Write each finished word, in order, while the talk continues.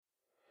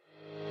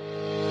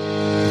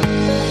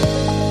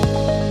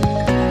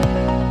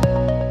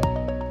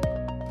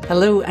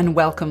Hello and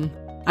welcome.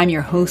 I'm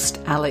your host,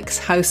 Alex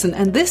Howson,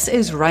 and this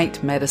is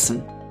Right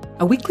Medicine,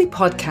 a weekly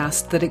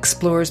podcast that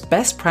explores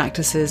best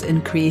practices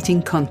in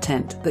creating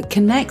content that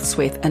connects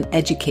with and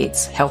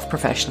educates health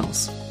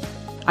professionals.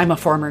 I'm a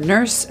former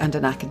nurse and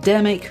an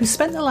academic who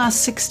spent the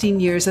last 16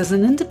 years as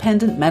an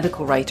independent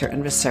medical writer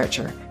and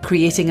researcher,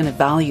 creating and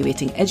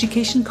evaluating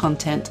education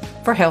content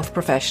for health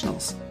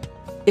professionals.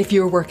 If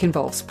your work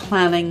involves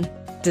planning,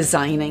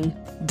 designing,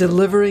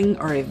 delivering,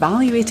 or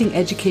evaluating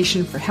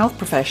education for health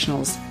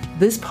professionals,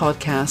 this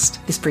podcast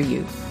is for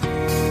you.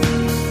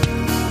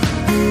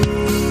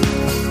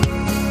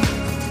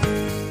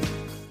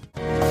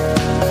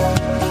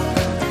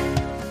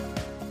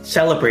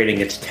 Celebrating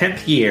its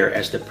 10th year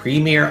as the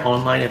premier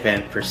online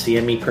event for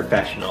CME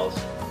professionals,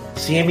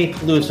 CME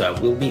Palooza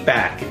will be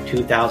back in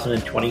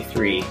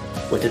 2023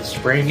 with its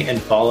spring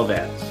and fall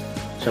events.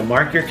 So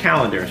mark your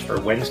calendars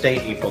for Wednesday,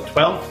 April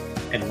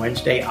 12th and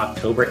Wednesday,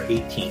 October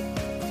 18th.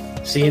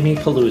 CME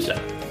Palooza.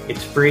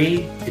 It's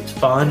free, it's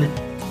fun,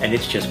 and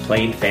it's just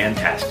plain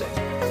fantastic.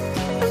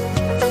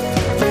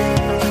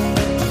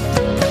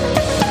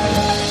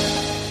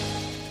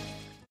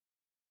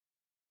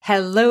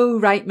 Hello,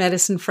 Right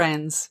Medicine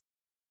friends.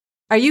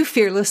 Are you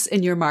fearless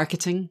in your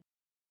marketing?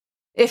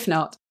 If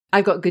not,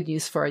 I've got good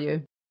news for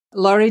you.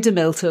 Laurie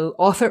DeMilto,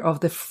 author of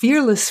The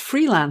Fearless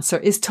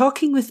Freelancer, is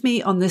talking with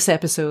me on this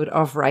episode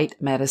of Right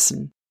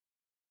Medicine.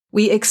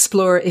 We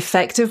explore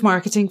effective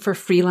marketing for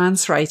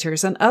freelance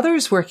writers and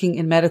others working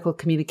in medical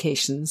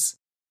communications,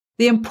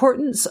 the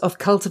importance of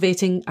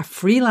cultivating a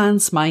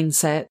freelance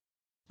mindset,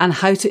 and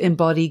how to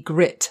embody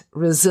grit,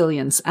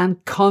 resilience,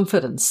 and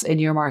confidence in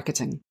your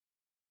marketing.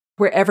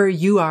 Wherever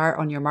you are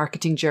on your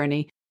marketing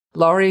journey,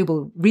 Laurie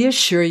will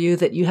reassure you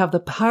that you have the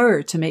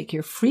power to make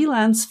your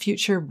freelance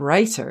future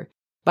brighter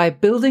by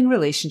building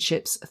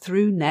relationships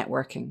through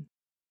networking.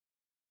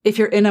 If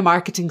you're in a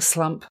marketing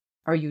slump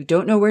or you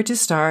don't know where to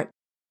start,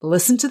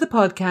 listen to the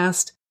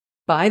podcast,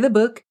 buy the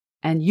book,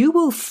 and you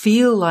will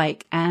feel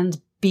like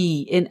and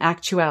be, in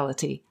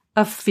actuality,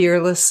 a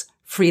fearless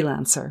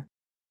freelancer.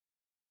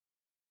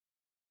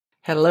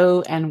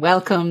 Hello and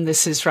welcome.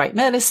 This is Right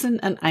Medicine,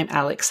 and I'm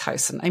Alex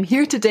Howson. I'm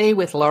here today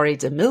with Laurie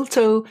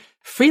DeMilto,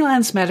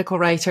 freelance medical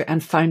writer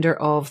and founder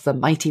of The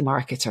Mighty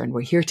Marketer. And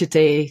we're here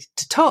today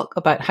to talk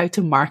about how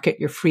to market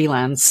your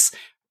freelance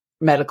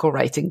medical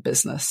writing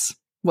business.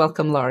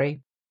 Welcome,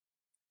 Laurie.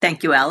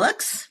 Thank you,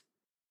 Alex.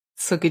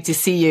 So good to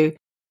see you.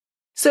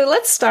 So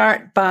let's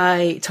start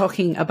by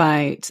talking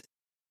about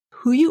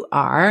who you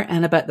are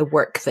and about the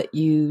work that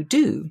you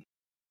do.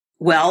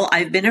 Well,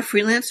 I've been a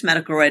freelance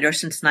medical writer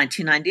since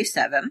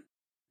 1997,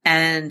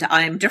 and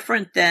I'm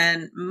different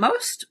than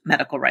most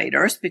medical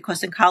writers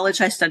because in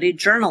college I studied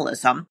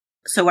journalism.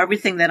 So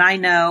everything that I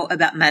know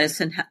about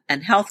medicine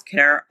and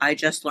healthcare, I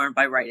just learned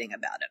by writing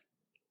about it.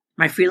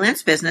 My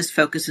freelance business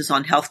focuses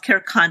on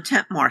healthcare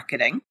content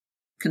marketing,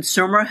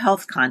 consumer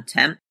health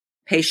content,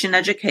 patient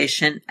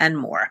education, and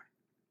more.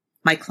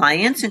 My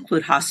clients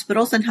include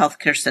hospitals and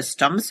healthcare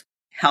systems,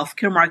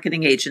 healthcare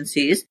marketing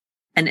agencies,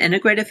 an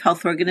integrative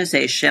health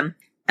organization,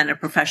 and a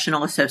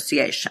professional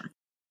association.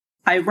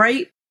 I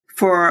write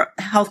for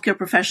healthcare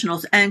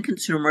professionals and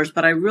consumers,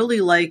 but I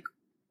really like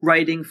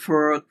writing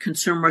for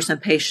consumers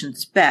and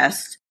patients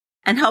best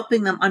and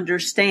helping them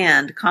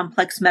understand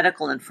complex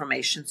medical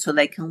information so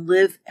they can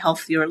live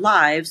healthier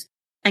lives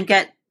and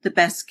get the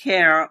best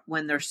care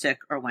when they're sick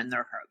or when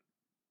they're hurt.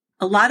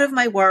 A lot of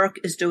my work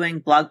is doing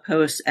blog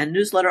posts and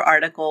newsletter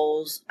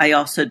articles. I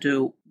also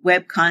do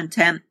web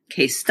content,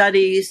 case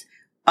studies,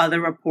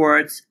 other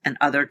reports, and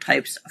other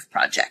types of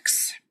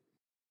projects.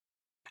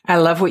 I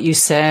love what you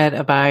said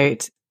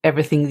about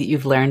everything that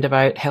you've learned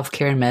about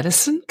healthcare and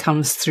medicine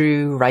comes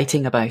through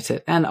writing about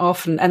it. And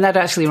that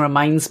actually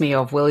reminds me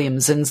of William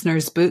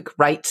Zinsner's book,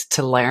 Write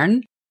to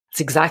Learn. It's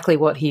exactly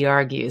what he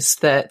argues,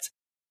 that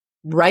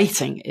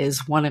writing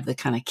is one of the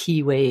kind of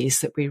key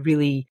ways that we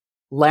really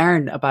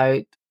learn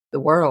about the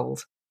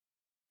world.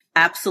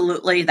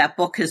 Absolutely. That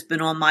book has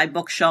been on my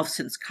bookshelf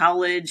since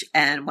college.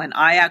 And when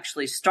I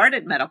actually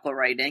started medical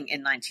writing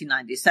in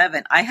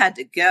 1997, I had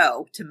to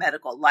go to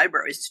medical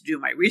libraries to do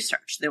my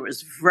research. There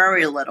was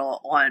very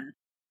little on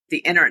the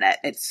internet.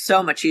 It's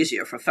so much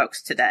easier for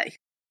folks today.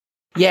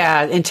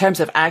 Yeah, in terms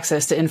of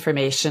access to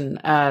information,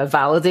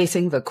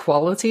 validating the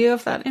quality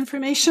of that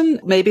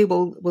information, maybe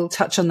we'll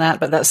touch on that,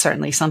 but that's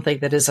certainly something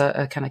that is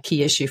a kind of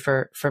key issue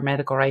for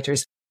medical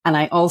writers. And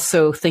I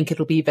also think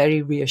it'll be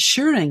very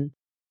reassuring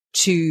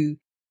to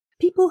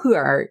people who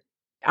are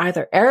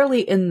either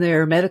early in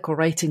their medical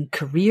writing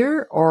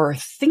career or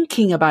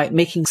thinking about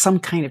making some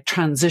kind of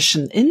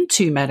transition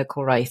into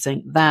medical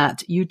writing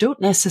that you don't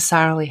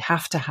necessarily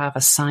have to have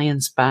a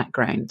science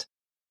background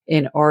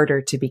in order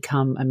to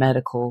become a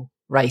medical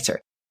writer.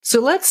 So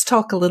let's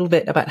talk a little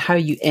bit about how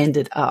you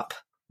ended up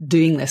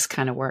doing this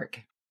kind of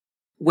work.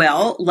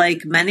 Well,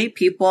 like many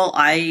people,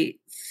 I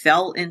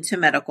fell into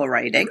medical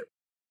writing.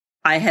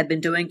 I had been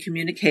doing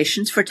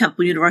communications for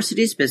Temple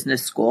University's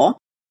business school,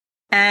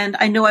 and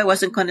I knew I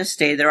wasn't going to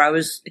stay there. I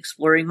was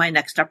exploring my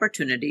next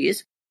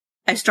opportunities.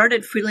 I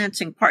started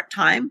freelancing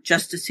part-time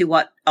just to see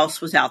what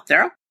else was out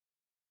there.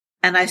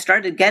 And I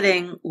started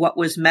getting what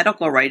was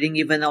medical writing,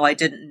 even though I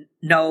didn't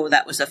know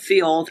that was a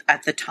field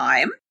at the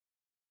time.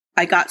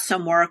 I got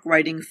some work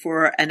writing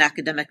for an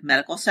academic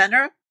medical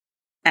center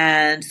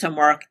and some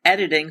work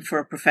editing for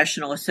a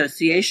professional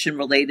association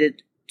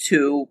related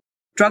to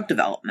drug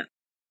development.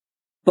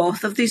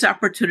 Both of these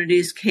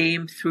opportunities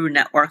came through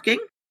networking,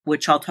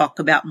 which I'll talk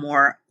about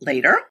more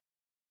later.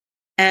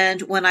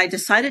 And when I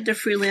decided to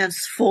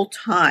freelance full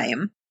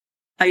time,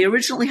 I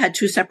originally had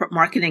two separate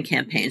marketing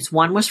campaigns.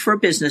 One was for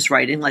business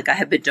writing, like I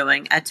had been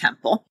doing at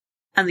Temple,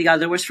 and the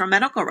other was for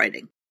medical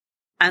writing.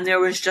 And there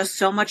was just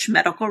so much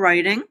medical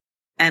writing,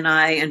 and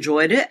I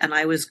enjoyed it, and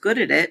I was good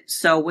at it.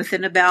 So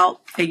within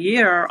about a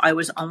year, I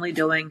was only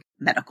doing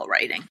medical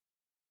writing.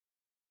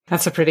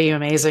 That's a pretty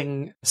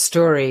amazing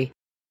story.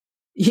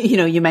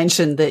 You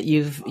mentioned that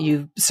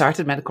you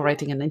started medical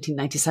writing in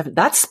 1997.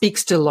 That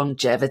speaks to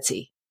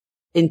longevity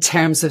in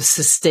terms of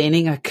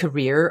sustaining a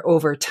career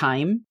over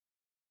time.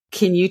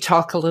 Can you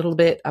talk a little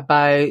bit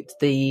about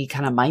the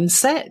kind of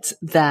mindset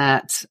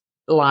that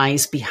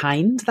lies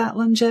behind that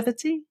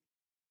longevity?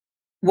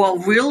 Well,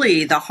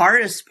 really, the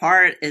hardest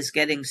part is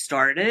getting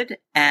started.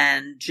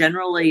 And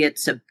generally,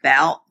 it's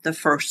about the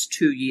first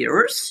 2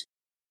 years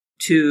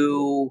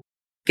to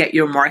get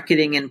your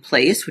marketing in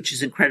place, which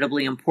is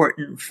incredibly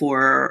important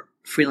for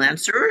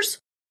freelancers.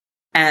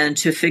 And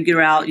to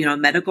figure out,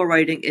 medical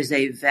writing is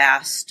a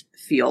vast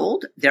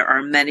field. There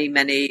are many,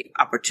 many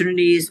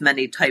opportunities,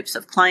 many types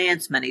of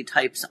clients, many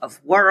types of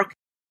work.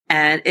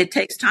 And it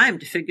takes time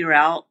to figure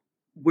out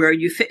where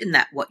you fit in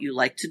that, what you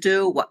like to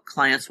do, what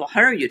clients will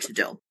hire you to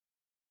do.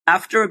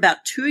 After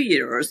about 2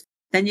 years,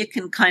 then you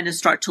can kind of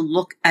start to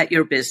look at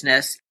your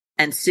business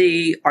and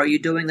see, are you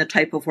doing the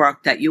type of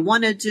work that you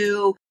want to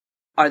do?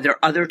 Are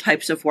there other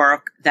types of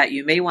work that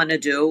you may want to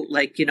do?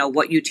 Like,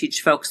 what you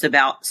teach folks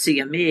about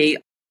CME,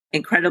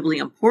 incredibly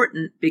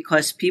important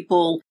because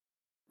people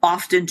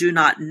often do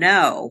not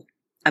know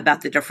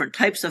about the different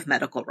types of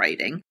medical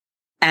writing.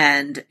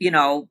 And,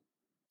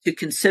 to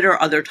consider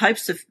other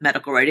types of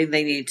medical writing,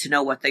 they need to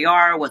know what they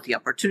are, what the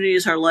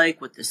opportunities are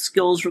like, what the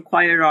skills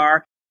required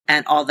are,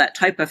 and all that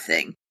type of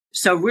thing.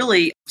 So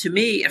really, to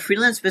me, a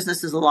freelance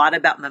business is a lot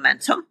about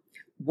momentum.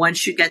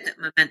 Once you get that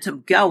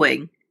momentum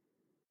going,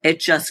 it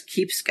just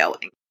keeps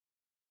going.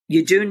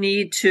 You do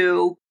need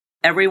to,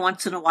 every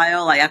once in a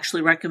while, I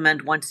actually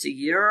recommend once a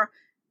year,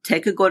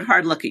 take a good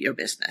hard look at your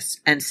business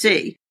and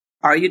see,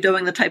 are you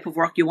doing the type of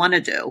work you want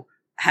to do?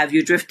 Have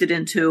you drifted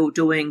into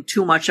doing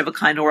too much of a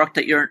kind of work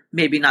that you're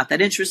maybe not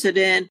that interested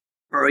in,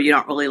 or you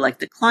don't really like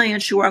the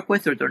clients you work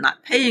with, or they're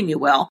not paying you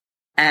well,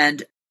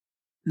 and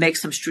make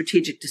some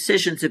strategic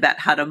decisions about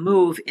how to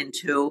move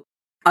into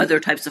other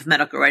types of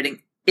medical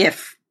writing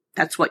if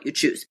that's what you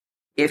choose.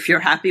 If you're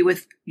happy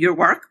with your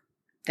work,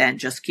 then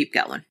just keep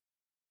going.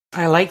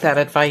 I like that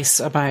advice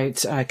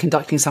about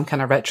conducting some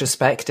kind of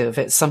retrospective.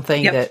 It's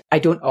something that I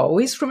don't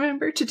always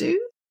remember to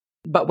do,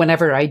 but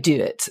whenever I do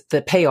it,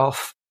 the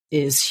payoff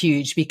is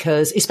huge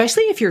because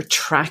especially if you're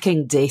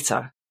tracking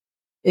data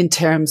in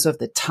terms of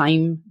the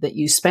time that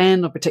you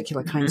spend on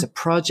particular kinds of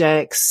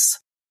projects,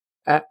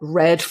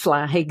 red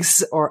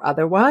flags or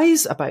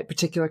otherwise about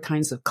particular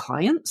kinds of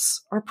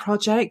clients or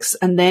projects.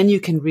 And then you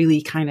can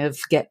really kind of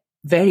get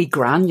very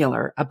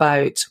granular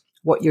about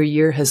what your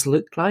year has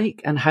looked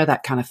like and how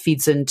that kind of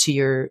feeds into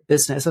your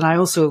business. And I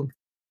also,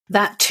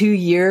 that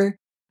 2-year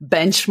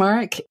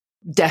benchmark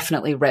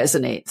definitely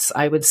resonates.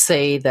 I would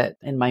say that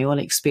in my own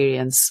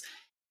experience,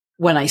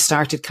 when I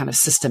started kind of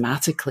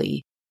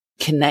systematically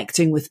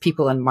connecting with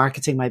people and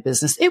marketing my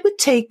business, it would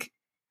take,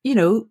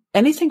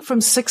 anything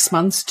from 6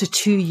 months to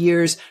 2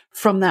 years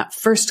from that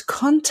first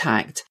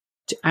contact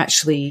to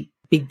actually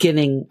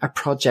beginning a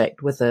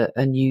project with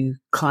a new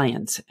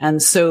client.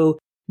 And so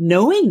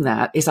knowing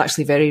that is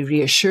actually very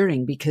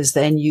reassuring because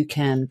then you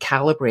can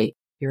calibrate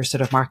your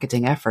sort of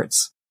marketing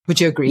efforts.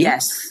 Would you agree?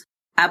 Yes,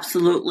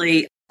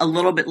 absolutely. A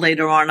little bit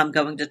later on, I'm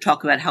going to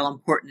talk about how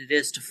important it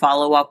is to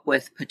follow up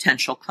with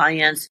potential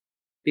clients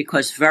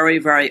because very,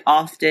 very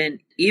often,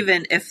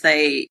 even if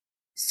they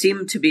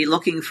seem to be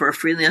looking for a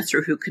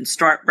freelancer who can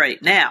start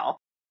right now,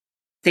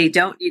 they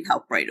don't need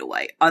help right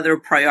away. Other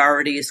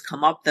priorities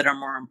come up that are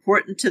more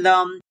important to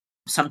them.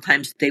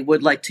 Sometimes they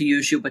would like to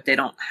use you, but they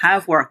don't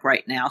have work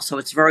right now. So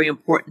it's very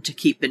important to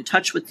keep in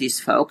touch with these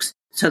folks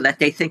so that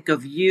they think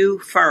of you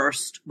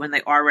first when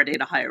they are ready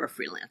to hire a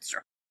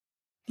freelancer.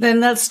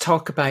 Then let's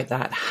talk about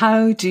that.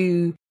 How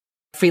do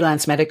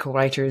freelance medical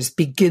writers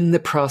begin the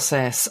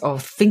process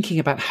of thinking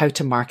about how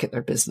to market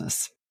their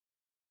business?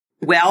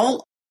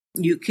 Well,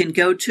 you can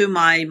go to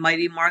my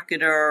Mighty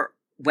Marketer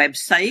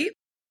website,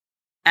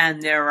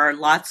 and there are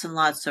lots and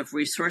lots of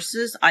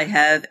resources. I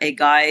have a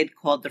guide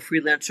called The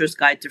Freelancer's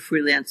Guide to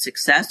Freelance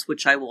Success,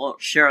 which I will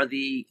share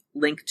the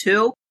link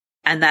to.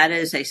 And that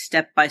is a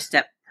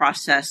step-by-step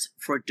process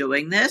for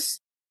doing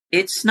this.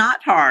 It's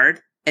not hard.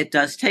 It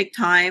does take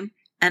time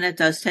and it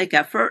does take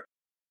effort.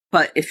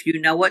 But if you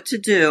know what to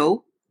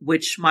do,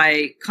 which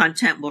my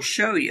content will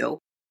show you,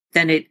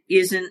 then it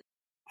isn't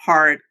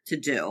hard to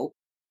do.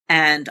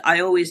 And I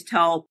always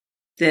tell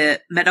the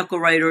medical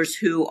writers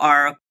who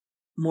are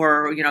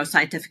more,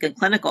 scientific and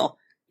clinical.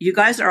 You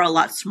guys are a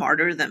lot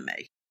smarter than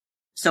me.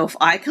 So if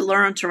I can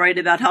learn to write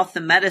about health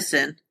and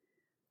medicine,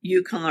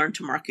 you can learn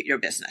to market your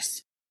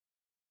business.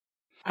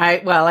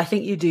 I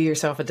think you do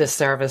yourself a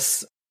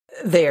disservice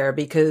there,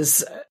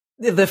 because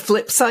the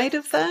flip side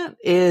of that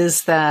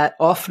is that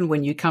often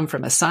when you come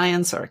from a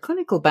science or a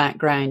clinical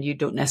background, you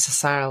don't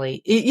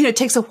necessarily, it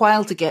takes a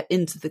while to get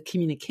into the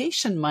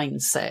communication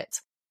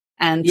mindset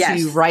and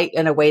to write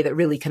in a way that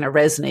really kind of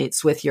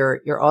resonates with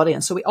your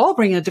audience. So we all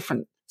bring a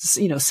different,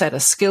 set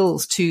of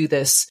skills to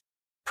this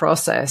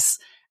process.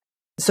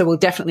 So we'll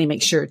definitely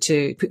make sure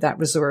to put that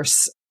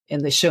resource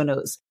in the show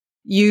notes.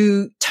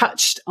 You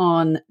touched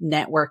on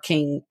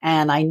networking,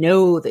 and I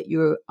know that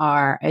you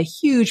are a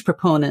huge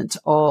proponent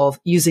of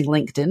using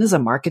LinkedIn as a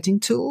marketing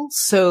tool.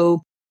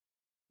 So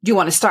do you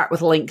want to start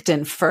with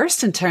LinkedIn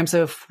first in terms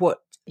of what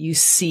you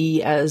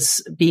see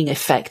as being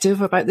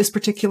effective about this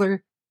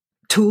particular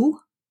tool?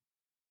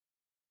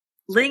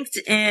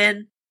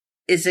 LinkedIn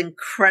is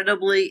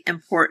incredibly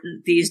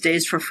important these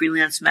days for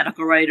freelance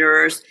medical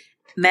writers.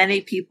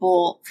 Many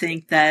people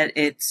think that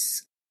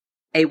it's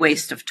a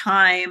waste of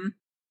time.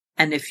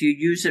 And if you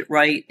use it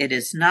right, it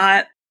is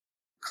not.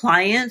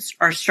 Clients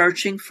are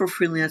searching for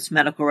freelance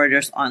medical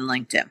writers on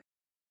LinkedIn.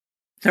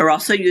 They're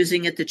also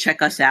using it to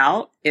check us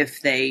out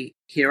if they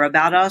hear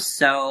about us.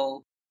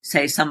 So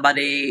say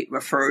somebody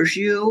refers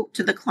you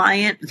to the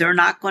client, they're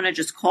not going to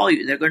just call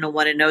you. They're going to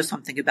want to know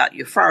something about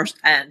you first.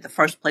 And the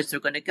first place they're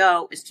going to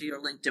go is to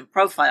your LinkedIn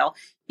profile.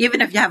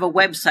 Even if you have a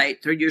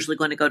website, they're usually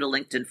going to go to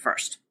LinkedIn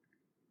first.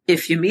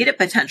 If you meet a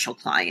potential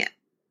client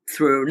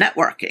through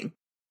networking,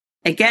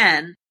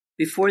 again,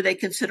 before they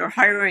consider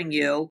hiring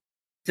you,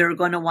 they're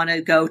going to want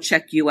to go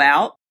check you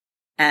out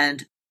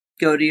and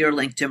go to your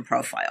LinkedIn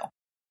profile.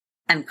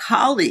 And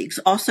colleagues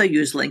also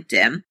use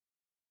LinkedIn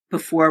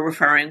before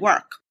referring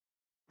work.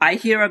 I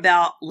hear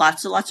about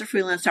lots and lots of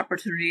freelance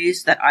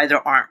opportunities that either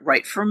aren't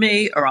right for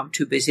me or I'm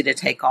too busy to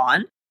take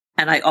on.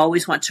 And I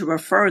always want to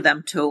refer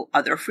them to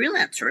other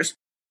freelancers.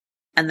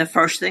 And the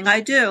first thing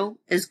I do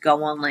is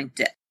go on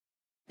LinkedIn.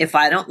 If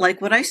I don't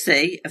like what I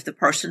see, if the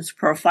person's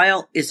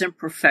profile isn't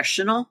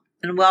professional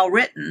and well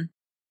written,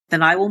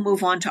 then I will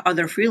move on to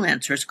other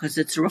freelancers because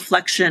it's a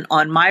reflection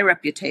on my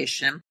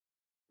reputation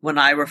when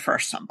I refer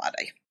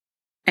somebody.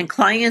 And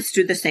clients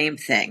do the same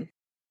thing.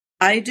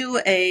 I do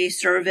a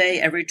survey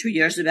every 2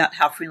 years about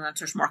how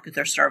freelancers market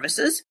their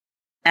services.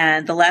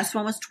 And the last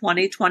one was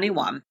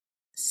 2021.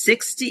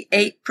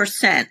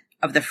 68%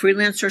 of the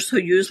freelancers who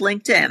use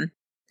LinkedIn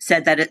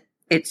said that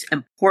it's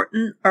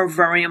important or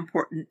very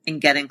important in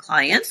getting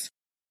clients.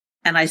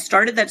 And I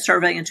started that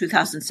survey in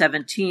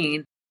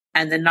 2017.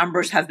 And the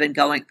numbers have been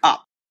going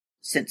up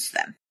since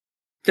then.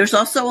 There's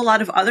also a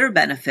lot of other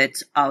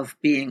benefits of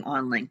being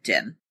on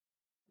LinkedIn.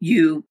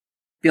 You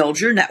build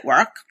your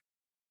network.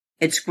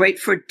 It's great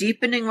for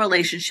deepening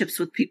relationships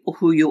with people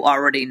who you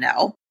already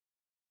know.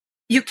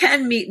 You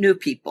can meet new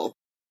people.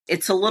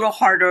 It's a little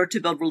harder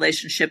to build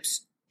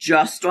relationships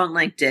just on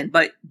LinkedIn,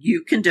 but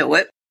you can do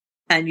it.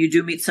 And you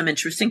do meet some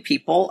interesting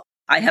people.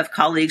 I have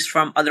colleagues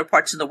from other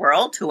parts of the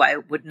world who I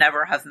would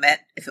never have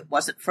met if it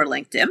wasn't for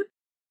LinkedIn.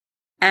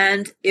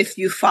 And if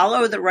you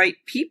follow the right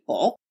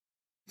people,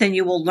 then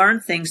you will learn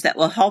things that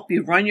will help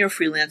you run your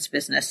freelance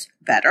business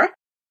better.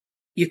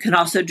 You can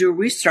also do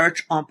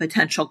research on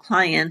potential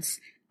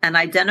clients and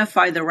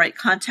identify the right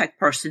contact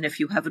person if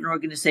you have an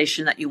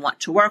organization that you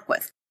want to work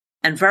with.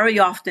 And very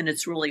often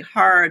it's really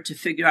hard to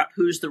figure out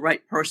who's the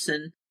right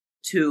person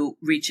to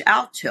reach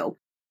out to.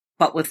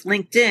 But with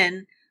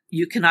LinkedIn,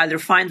 you can either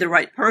find the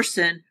right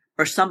person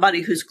or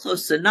somebody who's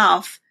close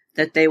enough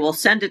that they will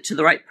send it to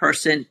the right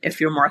person if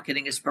your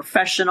marketing is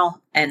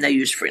professional and they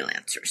use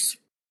freelancers.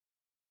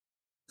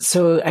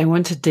 So I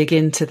want to dig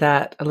into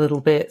that a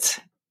little bit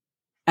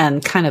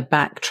and kind of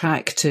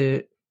backtrack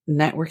to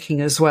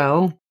networking as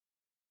well.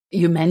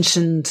 You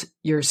mentioned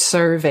your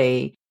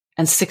survey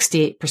and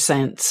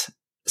 68%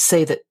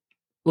 say that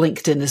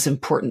LinkedIn is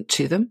important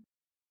to them.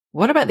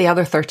 What about the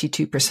other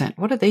 32%?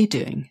 What are they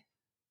doing?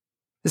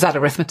 Is that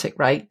arithmetic,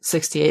 right?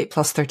 68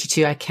 plus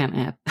 32, I can't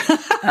add.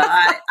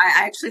 I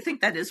actually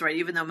think that is right,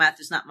 even though math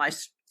is not my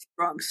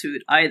strong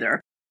suit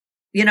either.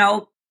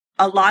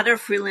 A lot of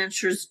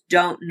freelancers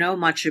don't know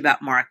much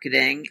about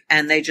marketing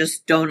and they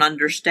just don't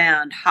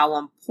understand how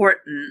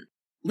important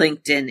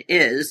LinkedIn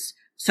is,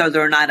 so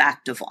they're not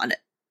active on it.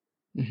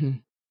 Mm-hmm.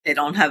 They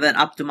don't have an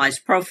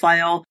optimized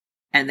profile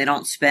and they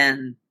don't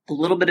spend a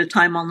little bit of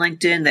time on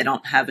LinkedIn. They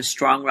don't have a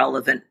strong,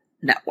 relevant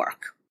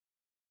network.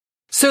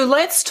 So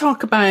let's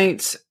talk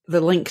about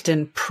the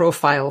LinkedIn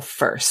profile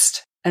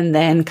first, and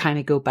then kind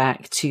of go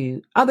back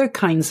to other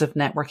kinds of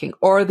networking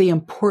or the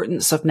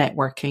importance of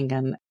networking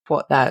and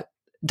what that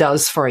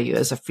does for you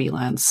as a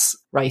freelance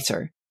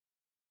writer.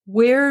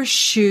 Where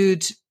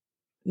should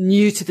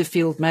new to the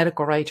field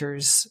medical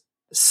writers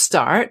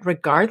start,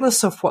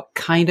 regardless of what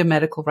kind of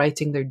medical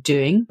writing they're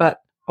doing, but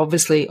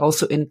obviously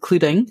also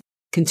including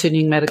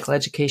continuing medical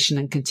education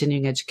and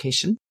continuing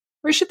education?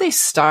 Where should they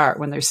start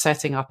when they're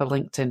setting up a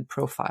LinkedIn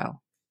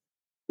profile?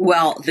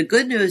 Well, the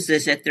good news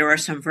is that there are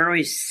some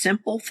very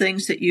simple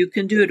things that you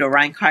can do to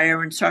rank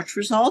higher in search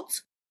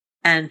results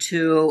and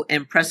to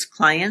impress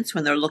clients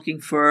when they're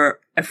looking for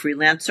a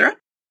freelancer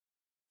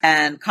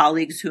and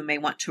colleagues who may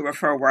want to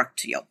refer work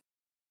to you.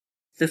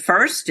 The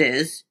first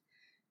is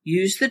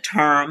use the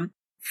term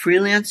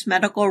freelance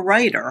medical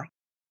writer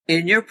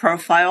in your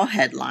profile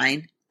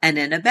headline and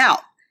in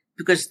about,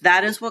 because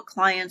that is what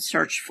clients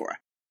search for.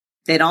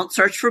 They don't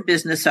search for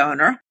business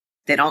owner.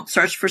 They don't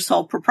search for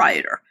sole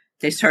proprietor.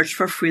 They search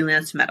for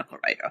freelance medical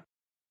writer.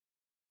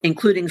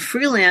 Including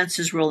freelance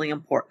is really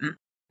important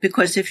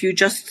because if you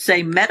just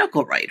say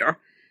medical writer,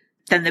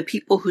 then the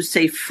people who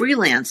say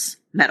freelance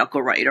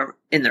medical writer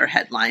in their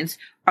headlines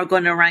are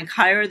going to rank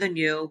higher than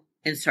you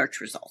in search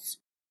results.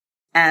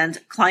 And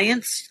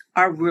clients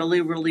are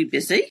really, really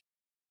busy,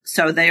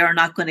 so they are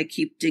not going to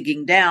keep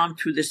digging down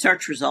through the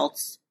search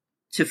results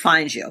to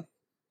find you.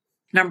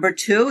 Number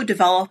 2,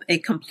 develop a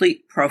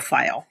complete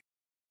profile.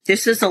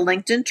 This is a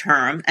LinkedIn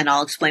term, and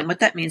I'll explain what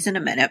that means in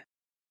a minute.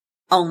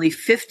 Only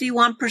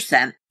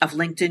 51% of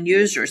LinkedIn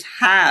users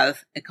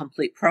have a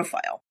complete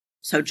profile.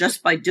 So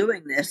just by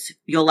doing this,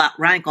 you'll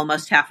outrank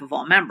almost half of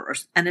all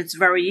members, and it's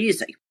very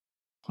easy.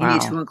 You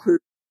need to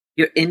include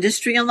your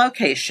industry and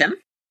location,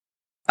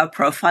 a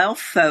profile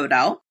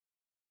photo,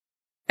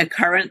 a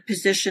current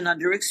position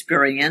under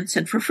experience,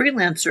 and for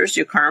freelancers,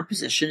 your current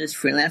position is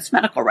freelance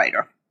medical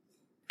writer.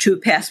 2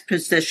 past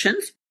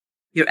positions,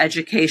 your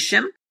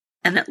education,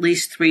 and at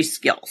least 3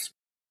 skills.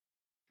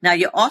 Now,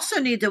 you also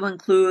need to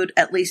include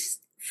at least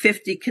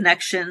 50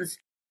 connections.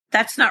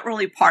 That's not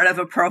really part of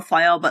a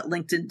profile, but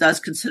LinkedIn does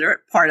consider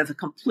it part of a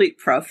complete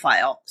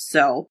profile,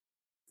 so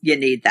you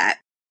need that.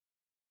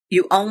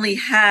 You only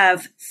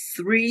have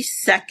 3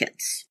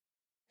 seconds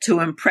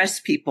to impress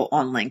people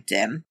on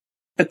LinkedIn,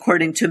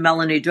 according to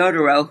Melanie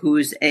Dodaro, who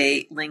is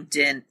a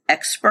LinkedIn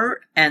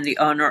expert and the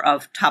owner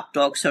of Top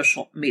Dog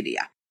Social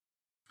Media.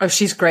 Oh,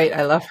 she's great.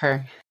 I love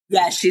her.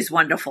 Yeah, she's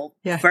wonderful.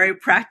 Yeah. Very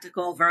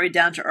practical, very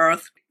down to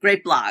earth.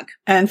 Great blog.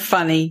 And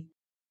funny.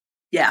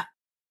 Yeah.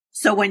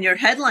 So when your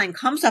headline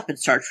comes up in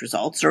search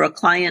results or a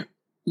client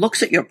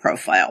looks at your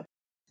profile,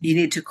 you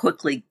need to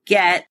quickly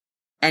get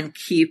and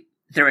keep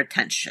their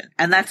attention.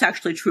 And that's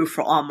actually true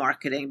for all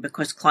marketing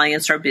because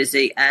clients are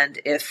busy. And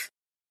if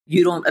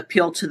you don't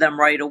appeal to them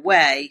right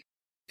away,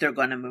 they're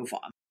going to move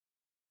on.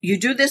 You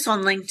do this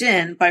on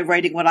LinkedIn by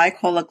writing what I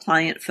call a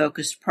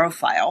client-focused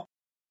profile.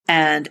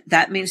 And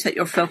that means that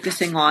you're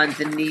focusing on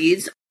the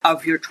needs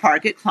of your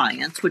target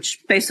clients, which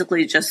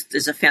basically just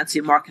is a fancy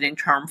marketing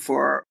term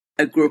for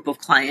a group of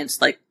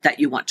clients like that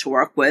you want to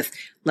work with,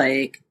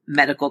 like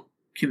medical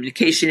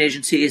communication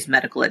agencies,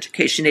 medical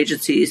education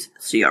agencies,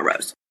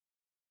 CROs,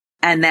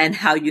 and then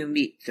how you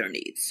meet their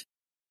needs.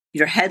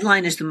 Your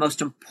headline is the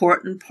most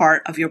important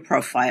part of your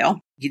profile.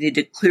 You need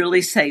to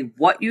clearly say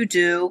what you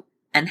do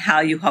and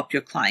how you help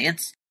your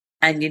clients.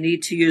 And you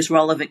need to use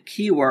relevant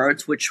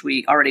keywords, which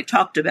we already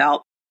talked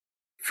about,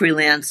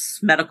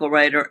 freelance, medical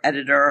writer,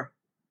 editor,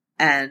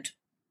 and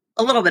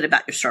a little bit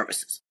about your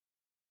services.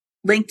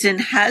 LinkedIn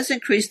has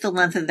increased the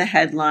length of the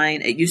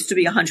headline. It used to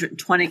be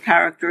 120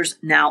 characters.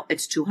 Now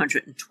it's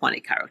 220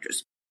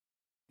 characters.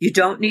 You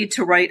don't need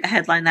to write a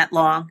headline that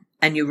long,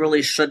 and you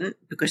really shouldn't,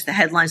 because the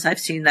headlines I've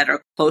seen that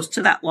are close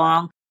to that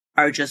long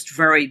are just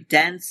very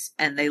dense,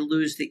 and they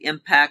lose the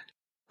impact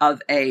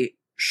of a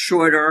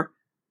shorter,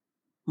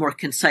 more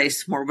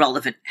concise, more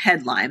relevant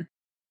headline.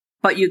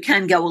 But you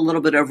can go a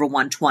little bit over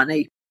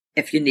 120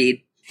 if you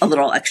need a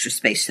little extra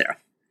space there.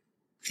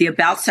 The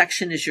About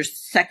section is your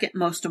second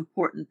most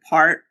important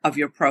part of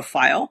your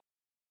profile.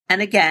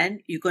 And again,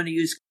 you're going to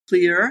use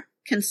clear,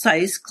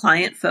 concise,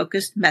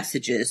 client-focused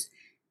messages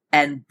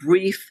and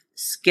brief,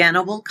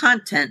 scannable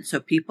content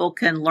so people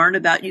can learn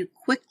about you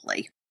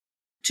quickly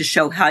to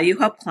show how you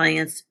help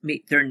clients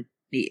meet their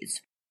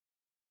needs.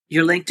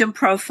 Your LinkedIn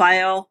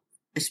profile,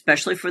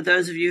 especially for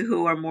those of you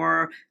who are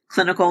more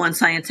clinical and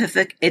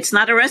scientific, it's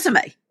not a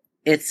resume.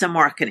 It's a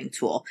marketing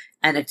tool,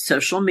 and it's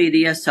social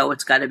media, so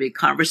it's got to be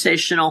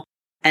conversational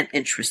and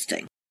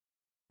interesting.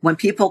 When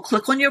people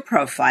click on your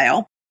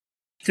profile,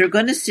 they're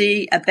going to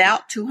see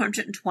about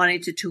 220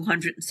 to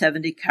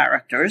 270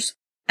 characters.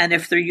 And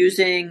if they're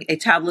using a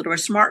tablet or a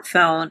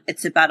smartphone,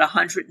 it's about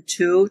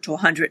 102 to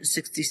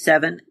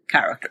 167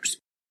 characters.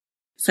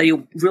 So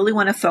you really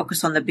want to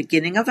focus on the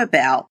beginning of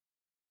About,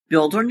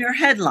 build on your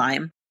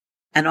headline,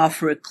 and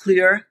offer a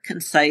clear,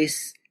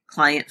 concise,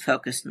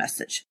 client-focused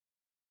message.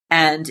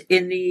 And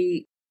in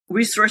the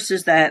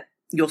resources that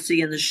you'll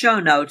see in the show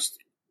notes,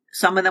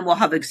 some of them will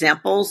have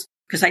examples,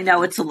 because I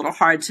know it's a little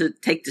hard to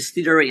take this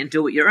theory and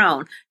do it your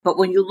own. But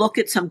when you look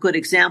at some good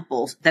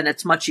examples, then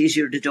it's much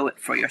easier to do it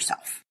for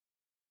yourself.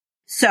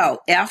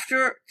 So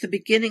after the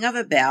beginning of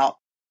About,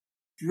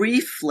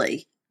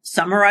 briefly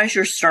summarize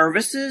your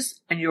services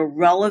and your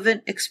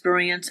relevant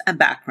experience and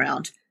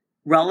background.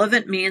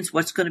 Relevant means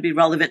what's going to be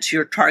relevant to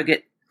your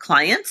target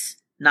clients,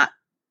 not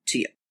to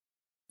you.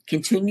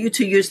 Continue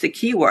to use the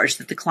keywords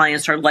that the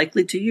clients are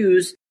likely to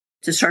use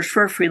to search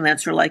for a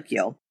freelancer like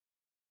you.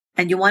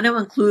 And you want to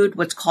include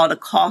what's called a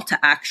call to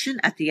action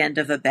at the end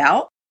of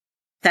About.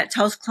 that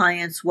tells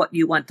clients what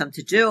you want them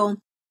to do.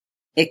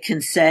 It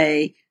can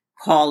say,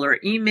 call or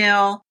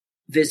email,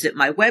 visit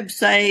my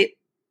website,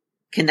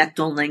 connect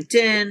on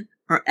LinkedIn,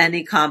 or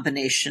any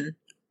combination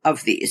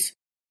of these.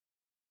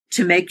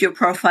 To make your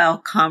profile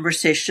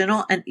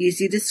conversational and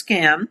easy to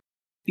scan,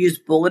 use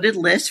bulleted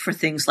lists for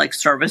things like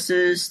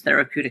services,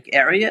 therapeutic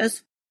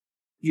areas.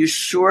 Use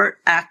short,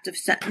 active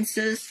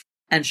sentences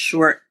and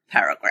short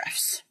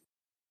paragraphs.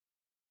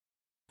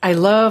 I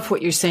love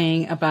what you're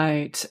saying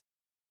about,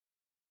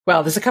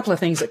 well, there's a couple of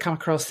things that come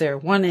across there.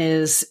 One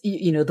is,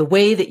 the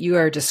way that you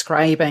are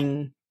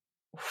describing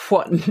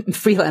what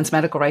freelance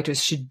medical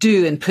writers should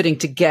do in putting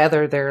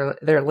together their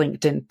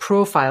LinkedIn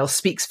profile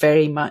speaks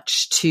very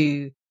much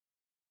to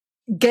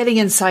getting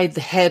inside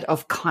the head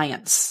of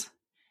clients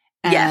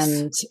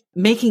and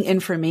making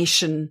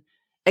information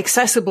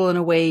accessible in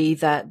a way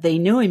that they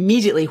know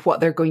immediately what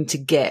they're going to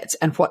get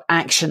and what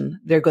action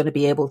they're going to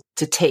be able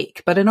to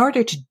take. But in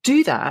order to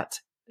do that,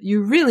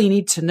 you really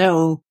need to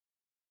know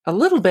a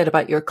little bit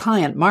about your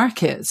client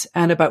market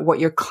and about what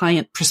your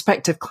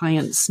prospective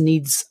clients'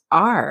 needs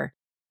are.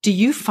 Do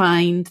you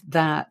find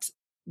that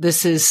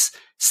this is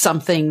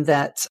something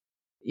that,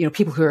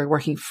 people who are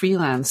working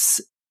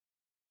freelance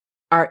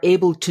are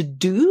able to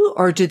do,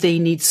 or do they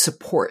need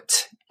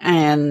support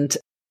and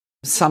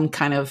some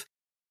kind of,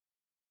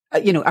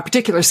 a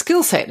particular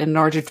skill set in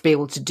order to be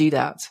able to do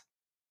that?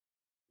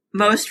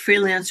 Most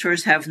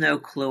freelancers have no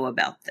clue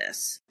about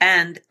this,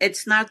 and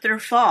it's not their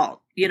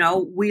fault.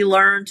 We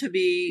learn to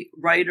be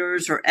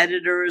writers or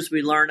editors.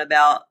 We learn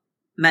about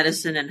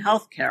medicine and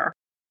healthcare,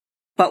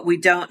 but we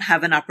don't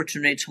have an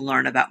opportunity to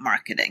learn about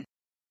marketing.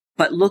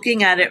 But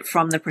looking at it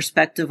from the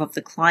perspective of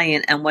the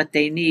client and what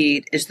they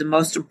need is the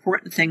most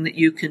important thing that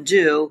you can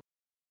do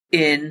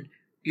in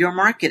your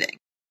marketing.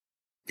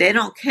 They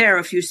don't care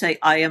if you say,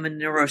 I am a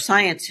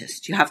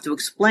neuroscientist. You have to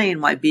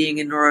explain why being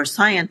a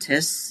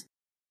neuroscientist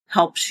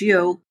helps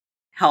you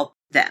help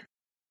them.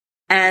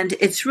 And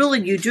it's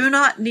really, you do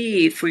not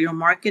need for your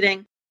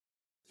marketing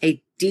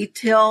a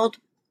detailed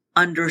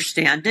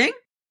understanding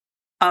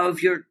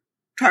of your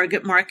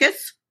target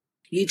markets.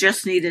 You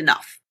just need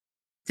enough.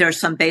 There are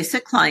some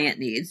basic client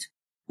needs.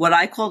 What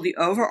I call the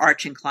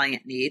overarching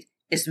client need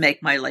is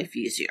make my life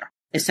easier.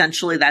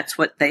 Essentially, that's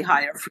what they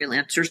hire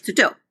freelancers to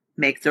do,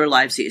 make their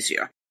lives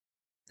easier.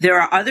 There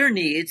are other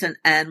needs,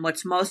 and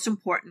what's most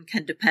important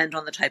can depend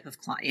on the type of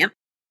client.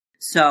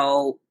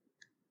 So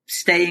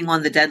staying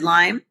on the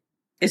deadline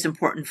is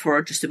important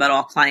for just about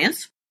all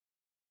clients.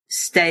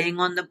 Staying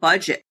on the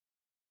budget.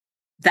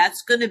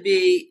 That's going to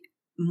be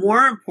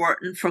more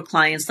important for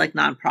clients like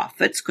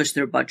nonprofits because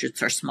their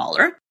budgets are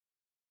smaller.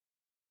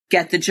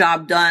 Get the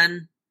job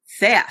done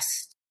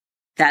fast.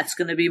 That's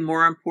going to be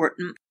more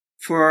important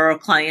for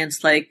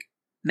clients like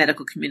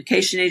medical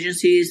communication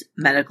agencies,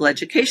 medical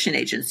education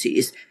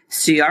agencies,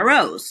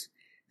 CROs.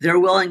 They're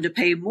willing to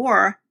pay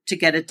more to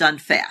get it done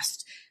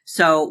fast.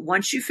 So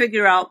once you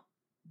figure out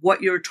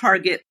what your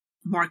target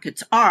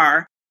markets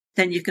are,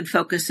 then you can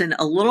focus in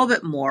a little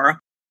bit more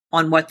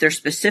on what their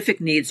specific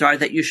needs are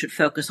that you should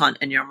focus on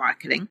in your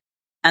marketing.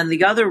 And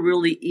the other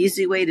really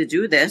easy way to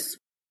do this,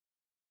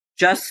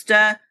 just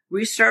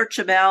research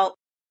about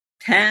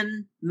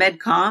 10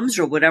 medcoms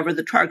or whatever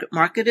the target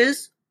market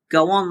is.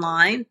 Go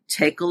online,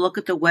 take a look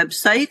at the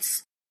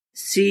websites,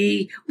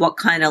 see what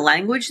kind of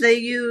language they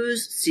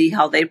use, see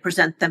how they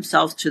present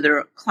themselves to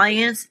their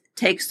clients,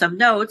 take some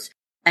notes,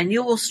 and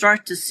you will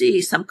start to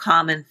see some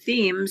common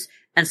themes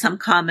and some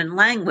common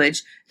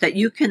language that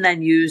you can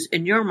then use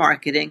in your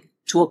marketing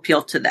to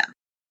appeal to them.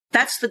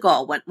 That's the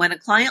goal. When a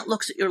client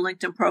looks at your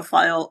LinkedIn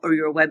profile or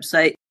your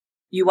website,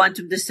 you want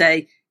them to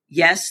say,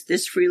 yes,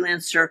 this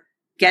freelancer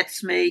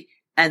gets me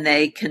and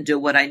they can do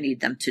what I need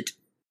them to do.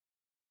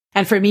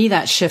 And for me,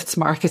 that shifts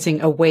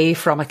marketing away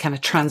from a kind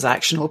of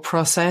transactional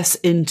process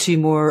into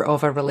more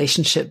of a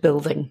relationship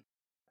building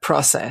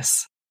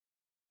process.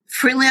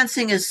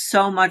 Freelancing is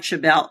so much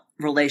about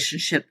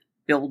relationship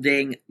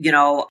building.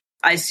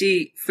 I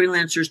see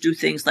freelancers do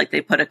things like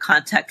they put a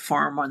contact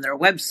form on their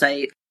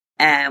website.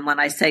 And when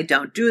I say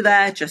don't do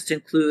that, just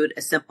include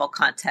a simple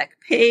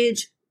contact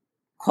page,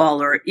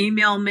 call or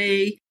email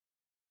me.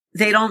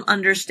 They don't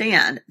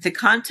understand. The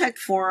contact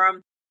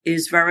form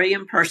is very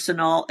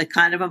impersonal. It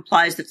kind of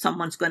implies that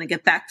someone's going to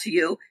get back to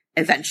you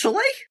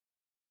eventually.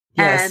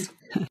 Yes.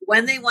 And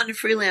when they want a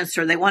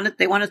freelancer, they want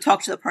to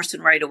talk to the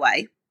person right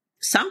away.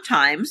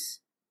 Sometimes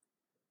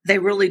they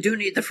really do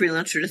need the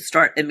freelancer to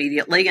start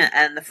immediately.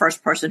 And the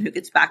first person who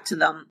gets back to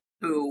them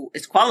who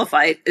is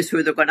qualified is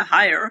who they're going to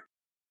hire.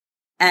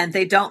 And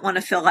they don't want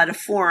to fill out a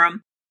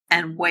form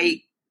and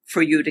wait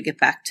for you to get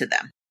back to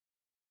them.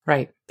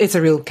 Right. It's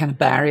a real kind of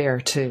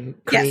barrier to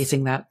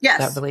creating that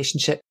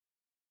relationship.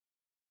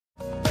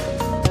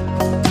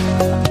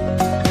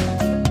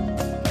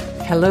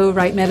 Hello,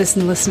 Right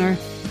Medicine listener.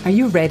 Are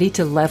you ready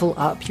to level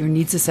up your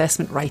needs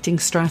assessment writing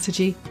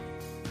strategy?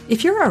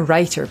 If you're a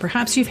writer,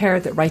 perhaps you've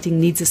heard that writing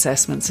needs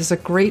assessments is a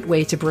great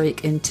way to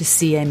break into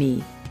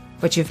CME,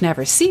 but you've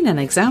never seen an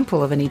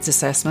example of a needs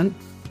assessment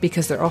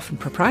because they're often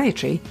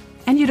proprietary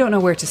and you don't know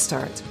where to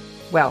start.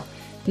 Well,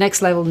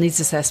 Next Level Needs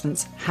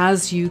Assessments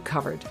has you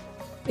covered.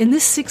 In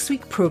this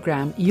 6-week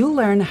program, you'll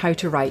learn how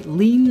to write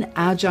lean,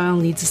 agile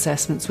needs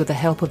assessments with the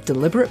help of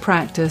deliberate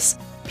practice,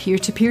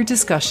 peer-to-peer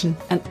discussion,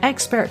 and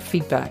expert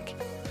feedback.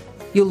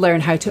 You'll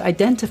learn how to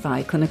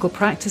identify clinical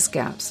practice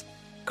gaps,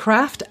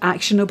 craft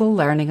actionable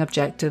learning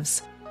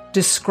objectives,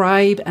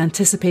 describe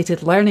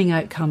anticipated learning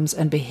outcomes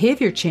and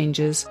behaviour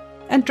changes,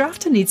 and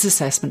draft a needs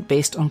assessment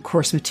based on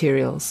course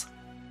materials.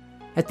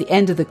 At the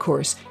end of the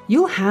course,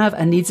 you'll have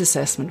a needs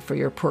assessment for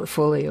your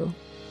portfolio.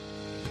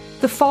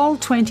 The fall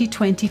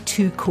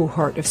 2022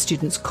 cohort of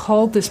students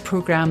called this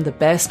programme the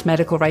best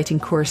medical writing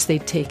course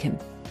they'd taken.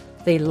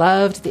 They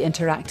loved the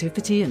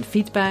interactivity and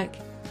feedback.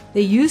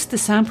 They used the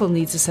sample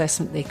needs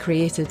assessment they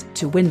created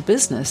to win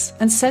business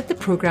and said the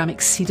programme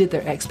exceeded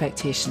their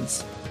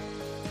expectations.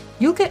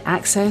 You'll get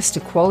access to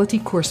quality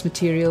course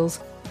materials,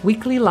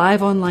 weekly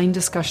live online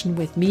discussion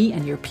with me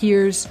and your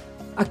peers,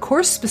 a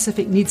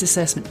course-specific needs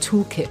assessment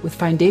toolkit with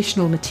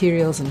foundational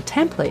materials and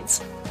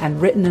templates,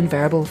 and written and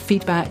verbal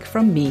feedback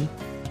from me.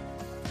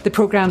 The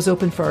programme's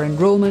open for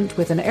enrolment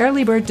with an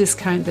early bird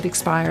discount that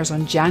expires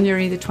on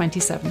January the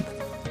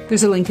 27th.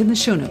 There's a link in the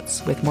show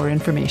notes with more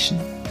information.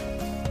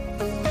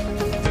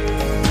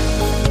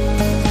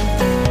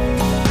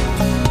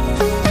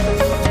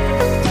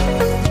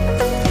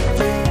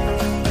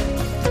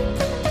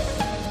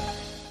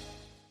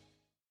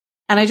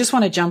 And I just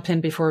want to jump in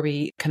before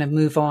we kind of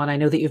move on. I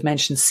know that you've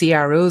mentioned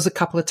CROs a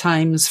couple of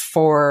times.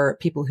 For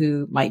people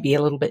who might be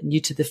a little bit new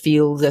to the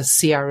field, the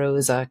CRO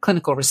is a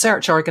clinical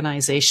research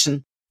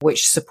organisation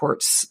which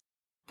supports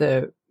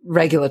the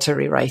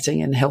regulatory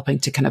writing and helping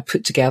to kind of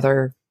put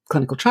together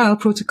clinical trial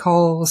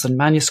protocols and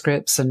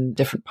manuscripts and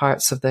different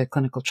parts of the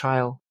clinical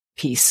trial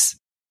piece.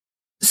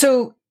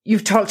 So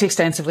you've talked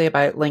extensively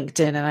about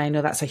LinkedIn, and I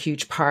know that's a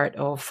huge part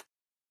of,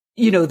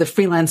 the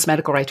freelance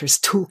medical writer's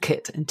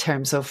toolkit in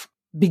terms of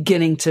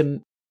beginning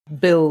to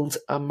build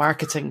a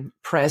marketing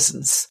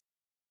presence.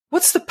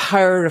 What's the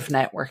power of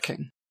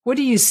networking? What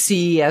do you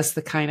see as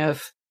the kind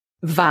of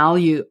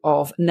value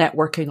of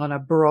networking on a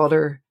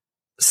broader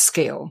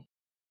scale?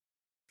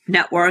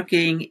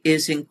 Networking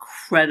is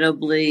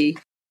incredibly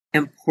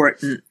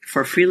important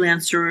for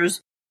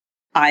freelancers.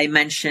 I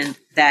mentioned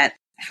that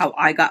how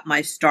I got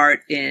my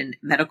start in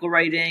medical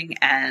writing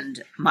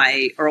and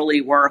my early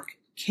work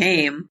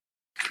came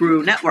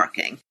through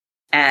networking.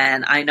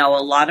 And I know a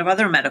lot of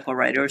other medical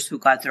writers who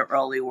got their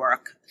early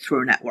work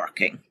through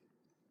networking.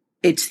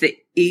 It's the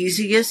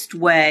easiest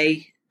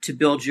way to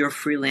build your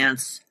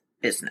freelance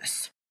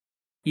business.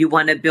 You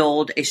want to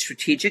build a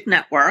strategic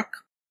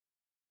network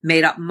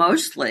made up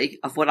mostly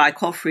of what I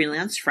call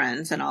freelance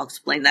friends, and I'll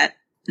explain that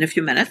in a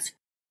few minutes,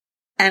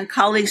 and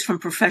colleagues from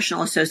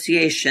professional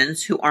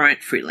associations who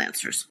aren't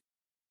freelancers.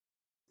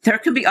 There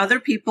could be other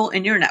people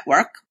in your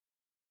network,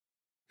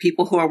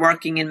 people who are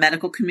working in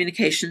medical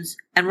communications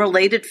and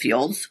related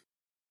fields,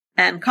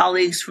 and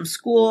colleagues from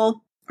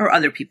school or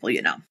other people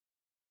you know.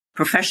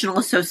 Professional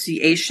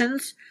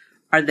associations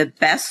are the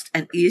best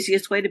and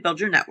easiest way to build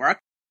your network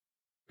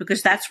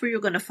because that's where you're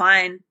going to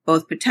find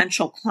both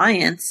potential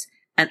clients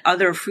and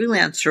other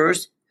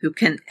freelancers who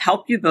can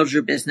help you build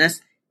your business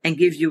and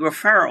give you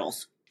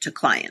referrals to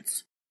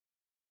clients.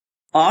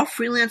 All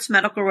freelance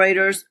medical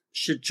writers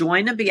should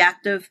join and be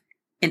active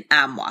in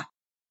AMWA,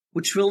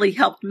 which really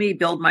helped me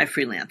build my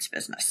freelance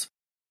business.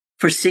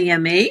 For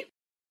CME,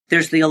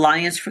 there's the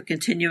Alliance for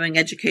Continuing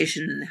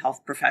Education in the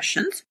Health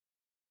Professions,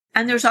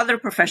 and there's other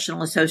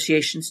professional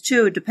associations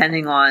too,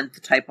 depending on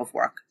the type of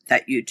work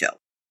that you do.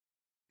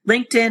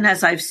 LinkedIn,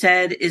 as I've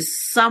said,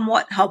 is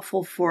somewhat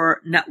helpful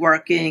for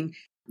networking.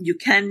 You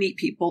can meet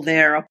people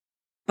there,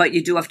 but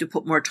you do have to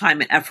put more time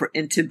and effort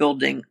into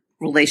building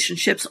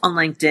relationships on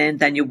LinkedIn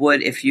than you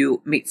would if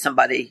you meet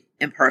somebody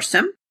in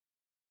person.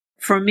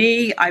 For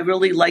me, I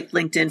really like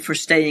LinkedIn for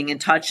staying in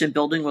touch and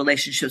building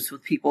relationships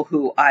with people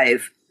who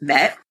I've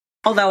met,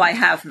 although I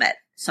have met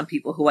some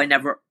people who I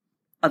never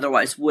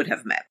otherwise would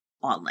have met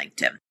on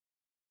LinkedIn.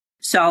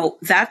 So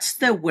that's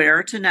the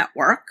where to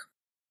network.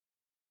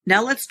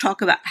 Now let's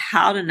talk about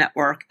how to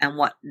network and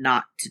what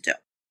not to do.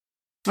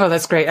 Oh,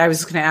 that's great. I was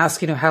just going to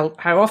ask,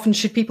 how often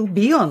should people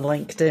be on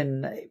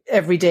LinkedIn?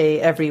 Every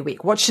day, every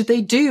week? What should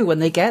they do when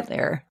they get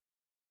there?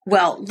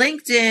 Well,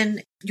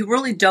 LinkedIn, you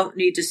really don't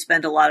need to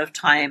spend a lot of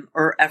time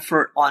or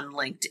effort on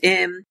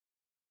LinkedIn.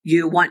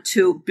 You want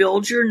to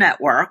build your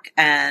network,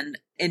 and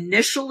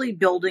initially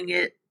building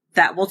it,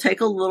 that will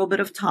take a little bit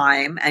of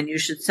time, and you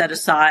should set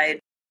aside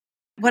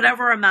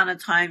whatever amount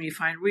of time you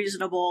find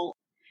reasonable,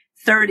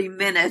 30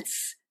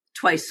 minutes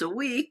twice a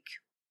week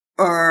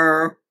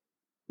or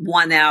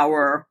 1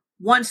 hour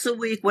once a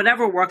week,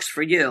 whatever works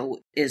for you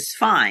is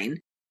fine.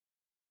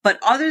 But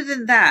other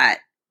than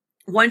that,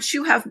 once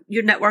you have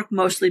your network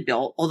mostly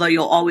built, although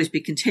you'll always be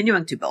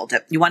continuing to build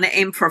it, you want to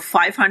aim for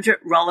 500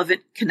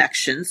 relevant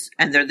connections,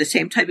 and they're the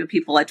same type of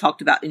people I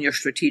talked about in your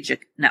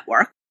strategic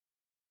network.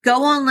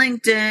 Go on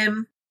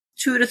LinkedIn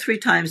 2 to 3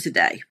 times a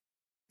day.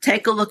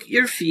 Take a look at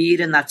your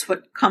feed, and that's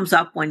what comes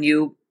up when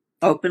you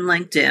open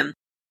LinkedIn,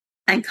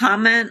 and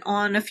comment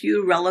on a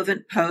few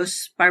relevant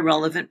posts by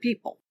relevant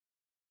people.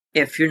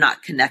 If you're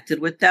not connected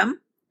with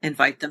them,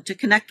 invite them to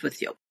connect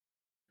with you.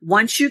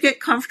 Once you get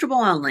comfortable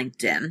on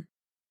LinkedIn,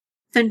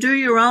 then do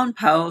your own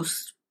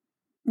posts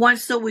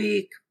once a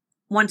week,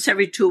 once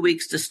every 2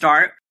 weeks to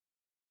start.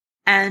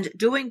 And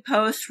doing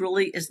posts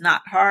really is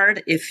not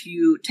hard. If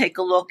you take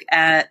a look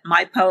at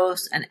my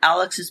posts and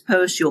Alex's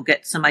posts, you'll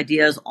get some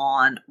ideas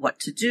on what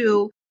to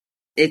do.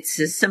 It's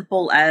as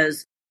simple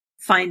as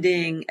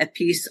finding a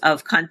piece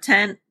of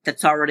content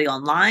that's already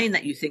online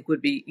that you think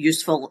would be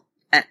useful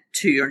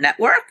to your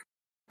network.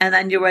 And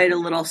then you write a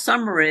little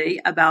summary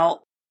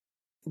about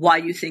why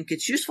you think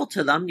it's useful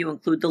to them. You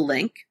include the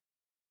link.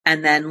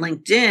 And then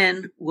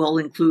LinkedIn will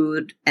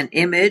include an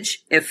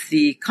image if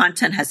the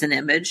content has an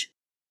image,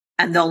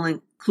 and they'll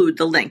include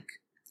the link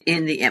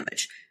in the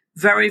image.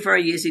 Very,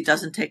 very easy.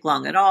 Doesn't take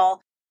long at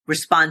all.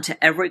 Respond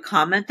to every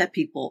comment that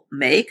people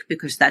make,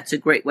 because that's a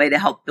great way to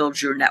help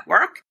build your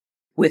network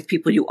with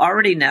people you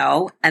already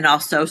know. And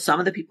also some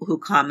of the people who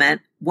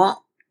comment won't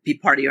be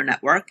part of your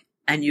network,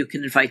 and you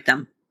can invite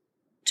them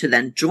to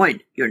then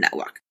join your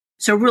network.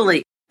 So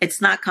really,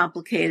 it's not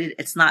complicated.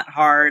 It's not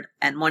hard.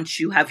 And once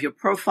you have your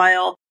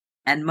profile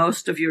and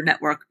most of your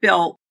network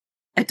built,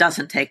 it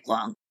doesn't take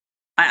long.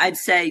 I'd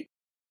say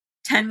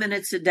 10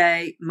 minutes a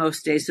day,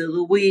 most days of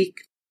the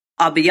week.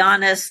 I'll be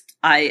honest,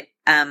 I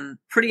am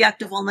pretty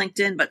active on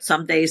LinkedIn, but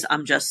some days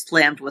I'm just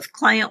slammed with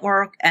client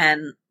work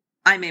and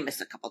I may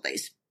miss a couple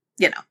days.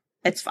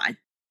 It's fine.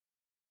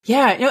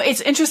 Yeah,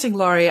 it's interesting,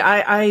 Laurie.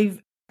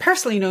 I've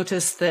personally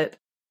noticed that,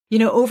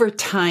 over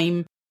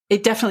time,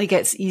 it definitely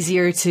gets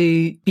easier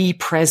to be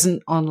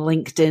present on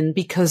LinkedIn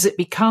because it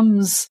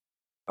becomes,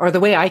 or the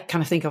way I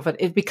kind of think of it,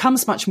 it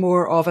becomes much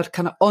more of a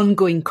kind of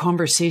ongoing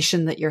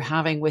conversation that you're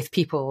having with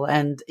people.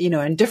 And,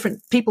 and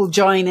different people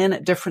join in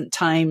at different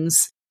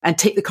times and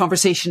take the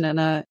conversation in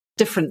a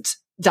different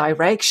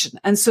direction.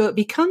 And so it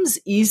becomes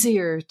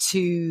easier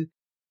to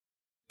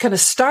kind of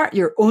start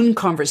your own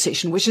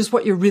conversation, which is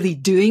what you're really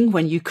doing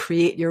when you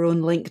create your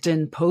own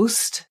LinkedIn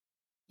post,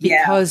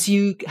 because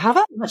you have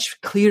a much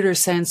clearer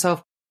sense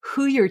of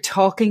who you're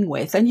talking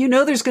with. And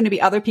there's going to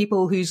be other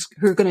people who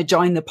are going to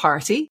join the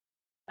party.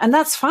 And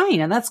that's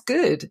fine. And that's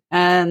good.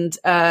 And,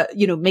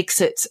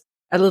 makes it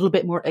a little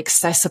bit more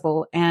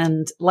accessible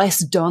and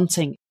less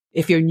daunting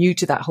if you're new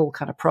to that whole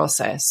kind of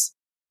process.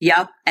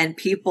 Yep. And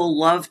people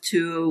love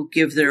to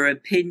give their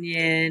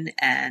opinion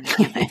and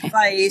give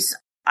advice.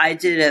 I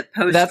did a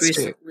post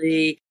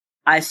recently. True.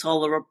 I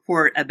saw a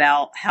report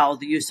about how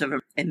the use of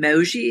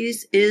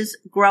emojis is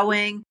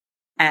growing.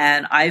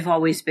 And I've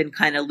always been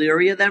kind of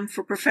leery of them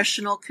for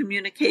professional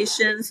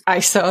communications.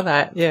 I saw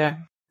that. Yeah.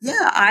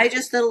 Yeah, I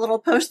just did a little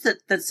post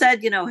that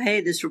said,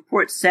 hey, this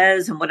report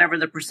says, and whatever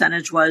the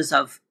percentage was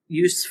of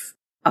use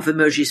of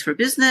emojis for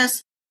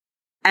business.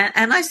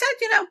 And I said,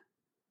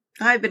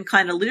 I've been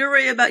kind of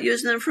leery about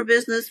using them for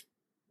business.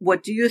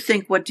 What do you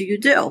think? What do you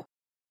do?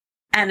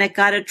 And it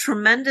got a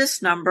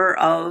tremendous number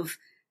of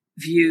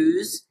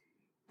views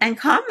and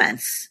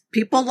comments.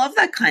 People love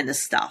that kind of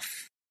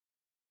stuff.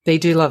 They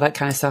do love that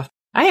kind of stuff.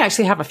 I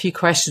actually have a few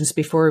questions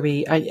before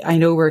I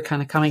know we're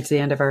kind of coming to the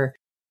end of our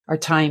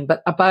time,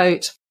 but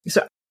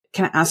so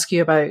can I ask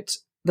you about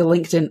the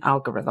LinkedIn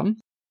algorithm?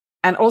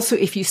 And also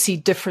if you see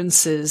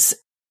differences,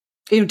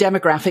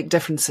 demographic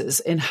differences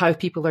in how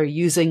people are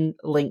using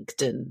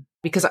LinkedIn,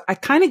 because I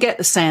kind of get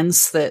the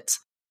sense that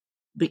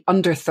the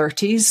under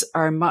 30s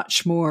are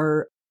much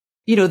more,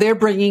 they're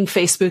bringing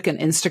Facebook and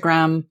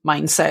Instagram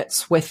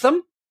mindsets with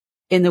them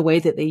in the way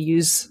that they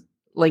use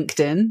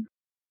LinkedIn.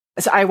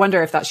 So I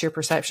wonder if that's your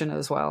perception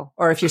as well,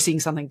 or if you're seeing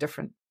something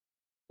different.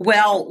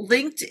 Well,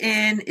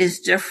 LinkedIn is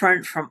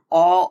different from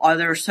all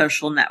other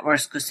social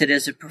networks because it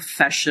is a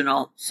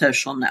professional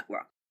social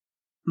network.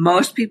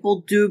 Most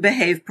people do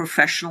behave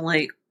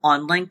professionally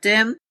on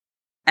LinkedIn,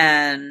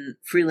 and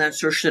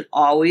freelancers should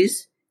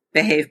always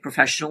behave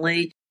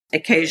professionally.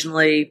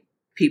 Occasionally,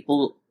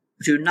 people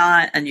do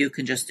not, and you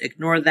can just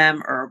ignore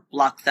them or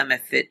block them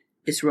if it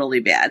is really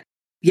bad.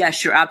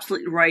 Yes, you're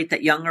absolutely right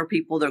that younger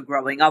people, they're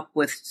growing up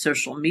with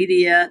social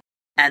media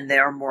and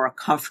they're more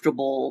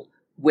comfortable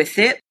with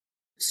it.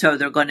 So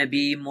they're going to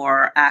be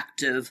more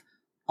active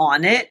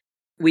on it.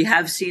 We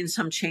have seen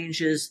some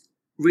changes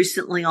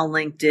recently on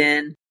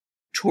LinkedIn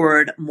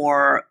toward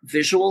more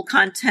visual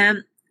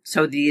content.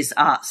 So these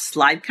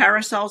slide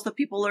carousels that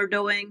people are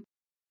doing.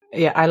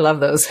 Yeah, I love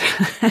those.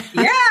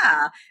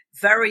 Yeah,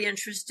 very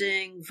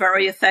interesting,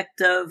 very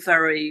effective,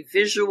 very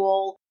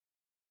visual.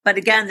 But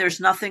again,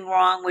 there's nothing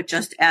wrong with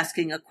just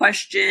asking a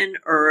question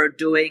or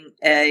doing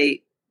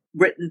a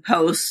written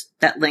post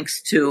that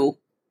links to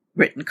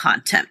written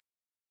content.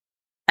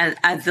 And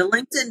the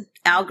LinkedIn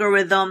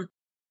algorithm,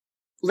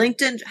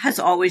 LinkedIn has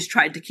always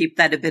tried to keep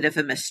that a bit of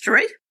a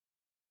mystery.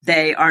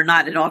 They are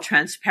not at all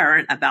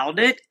transparent about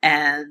it.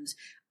 And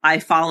I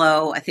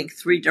follow, I think,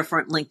 3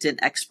 different LinkedIn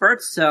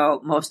experts.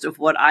 So most of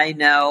what I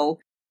know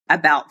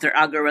about their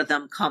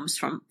algorithm comes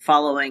from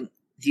following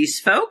these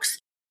folks.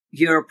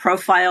 Your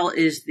profile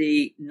is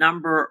the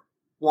number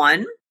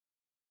 1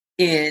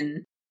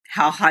 in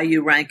how high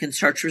you rank in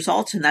search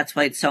results. And that's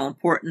why it's so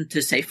important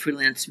to say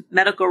freelance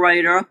medical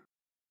writer.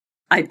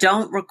 I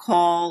don't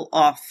recall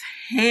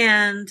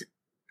offhand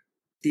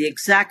the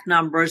exact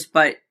numbers,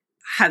 but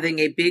having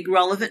a big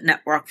relevant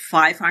network,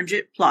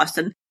 500 plus,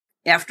 and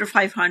after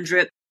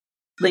 500,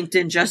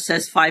 LinkedIn just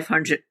says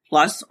 500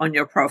 plus on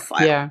your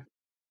profile. Yeah.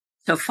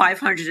 So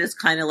 500 is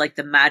kind of like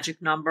the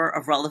magic number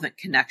of relevant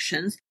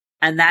connections.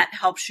 And that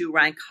helps you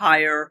rank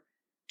higher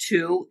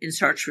too in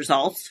search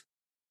results.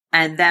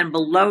 And then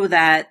below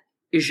that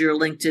is your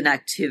LinkedIn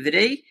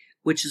activity,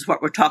 which is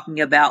what we're talking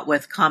about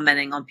with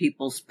commenting on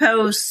people's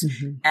posts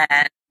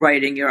and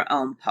writing your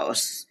own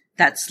posts.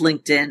 That's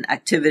LinkedIn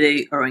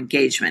activity or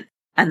engagement.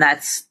 And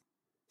that's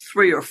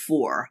 3 or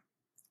 4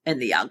 in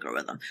the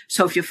algorithm.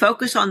 So if you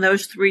focus on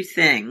those 3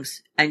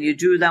 things and you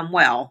do them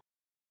well,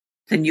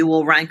 then you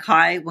will rank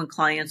high when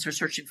clients are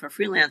searching for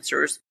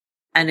freelancers.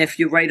 And if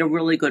you write a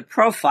really good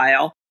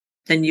profile,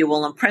 then you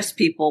will impress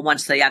people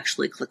once they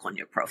actually click on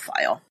your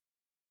profile.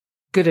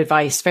 Good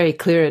advice. Very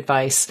clear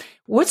advice.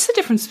 What's the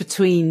difference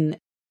between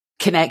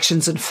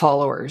connections and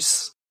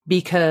followers?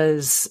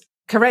 Because,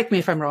 correct me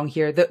if I'm wrong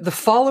here, the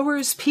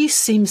followers piece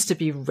seems to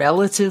be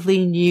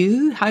relatively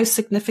new. How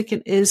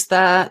significant is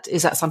that?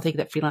 Is that something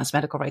that freelance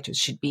medical writers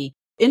should be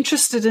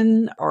interested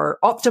in or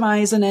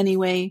optimize in any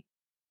way?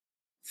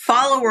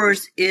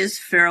 Followers is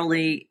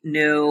fairly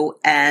new,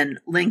 and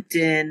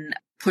LinkedIn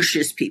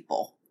pushes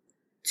people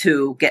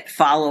to get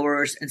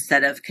followers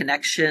instead of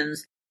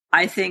connections.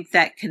 I think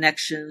that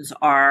connections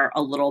are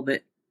a little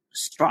bit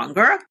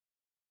stronger.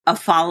 A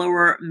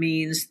follower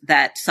means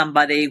that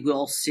somebody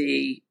will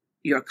see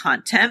your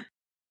content,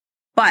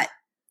 but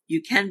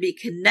you can be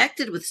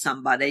connected with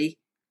somebody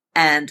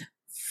and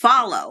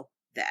follow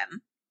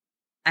them.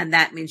 And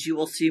that means you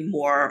will see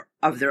more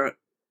of their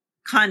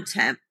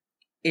content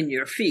in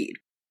your feed.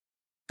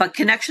 But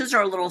connections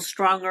are a little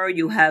stronger.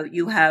 You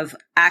have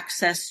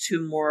access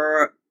to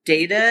more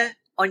data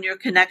on your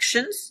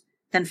connections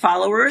than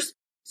followers.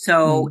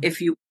 So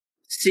if you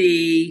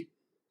see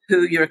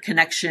who your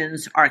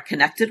connections are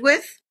connected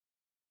with,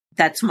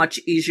 that's much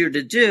easier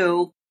to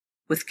do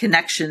with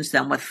connections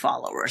than with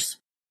followers.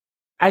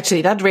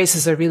 Actually, that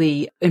raises a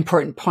really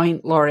important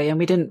point, Laurie, and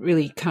we didn't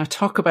really kind of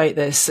talk about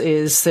this,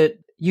 is that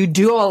you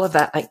do all of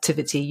that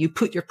activity, you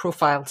put your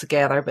profile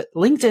together, but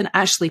LinkedIn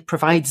actually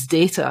provides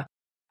data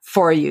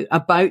for you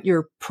about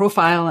your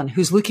profile and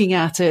who's looking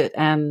at it,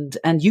 and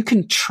you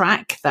can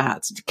track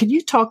that. Can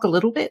you talk a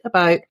little bit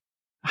about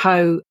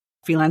how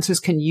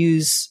freelancers can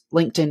use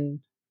LinkedIn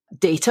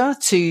data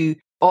to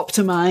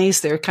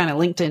optimize their kind of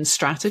LinkedIn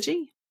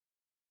strategy?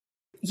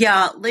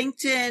 Yeah,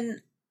 LinkedIn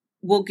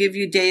will give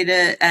you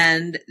data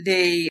and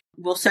they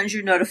will send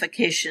you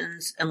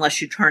notifications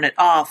unless you turn it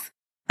off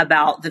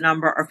about the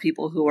number of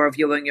people who are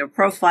viewing your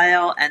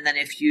profile. And then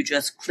if you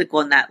just click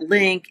on that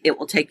link, it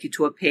will take you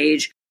to a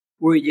page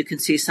where you can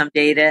see some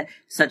data,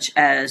 such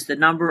as the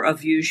number of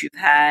views you've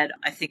had.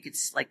 I think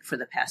it's like for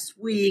the past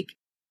week.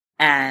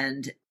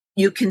 And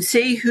you can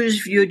see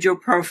who's viewed your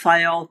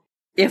profile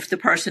if the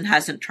person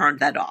hasn't turned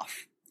that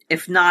off.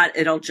 If not,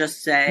 it'll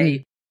just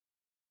say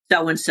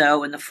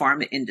so-and-so in the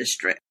pharma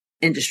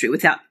industry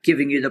without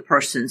giving you the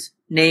person's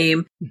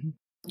name.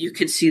 You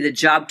can see the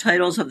job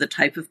titles of the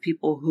type of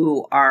people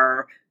who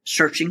are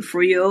searching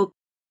for you.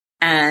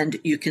 And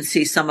you can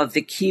see some of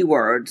the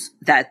keywords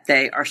that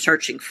they are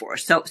searching for.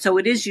 So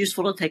it is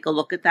useful to take a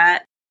look at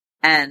that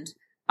and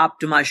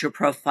optimize your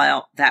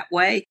profile that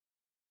way.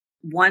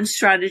 One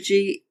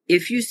strategy,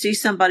 if you see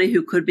somebody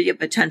who could be a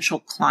potential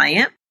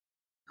client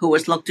who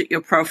has looked at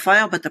your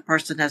profile, but the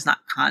person has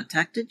not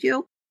contacted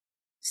you,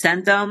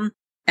 send them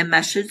a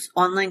message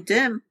on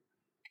LinkedIn.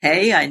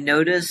 Hey, I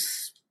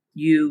notice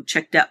you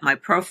checked out my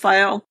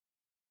profile.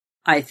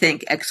 I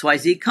think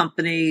XYZ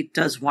company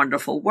does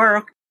wonderful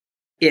work.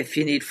 If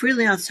you need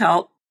freelance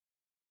help,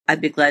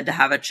 I'd be glad to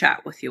have a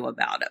chat with you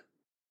about it.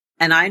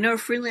 And I know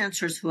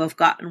freelancers who have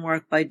gotten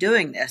work by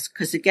doing this,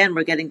 because again,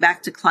 we're getting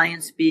back to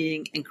clients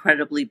being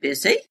incredibly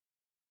busy.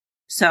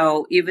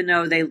 So even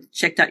though they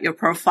checked out your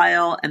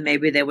profile and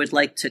maybe they would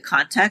like to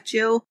contact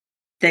you,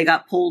 they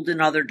got pulled in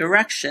other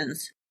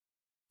directions.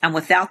 And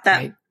without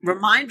that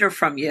reminder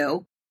from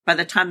you, by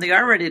the time they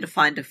are ready to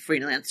find a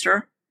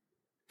freelancer,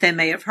 they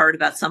may have heard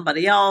about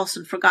somebody else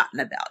and forgotten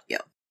about you.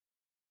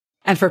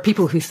 And for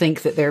people who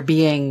think that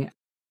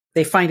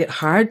they find it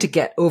hard to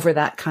get over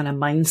that kind of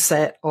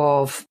mindset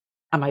of,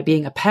 am I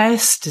being a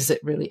pest? Is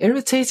it really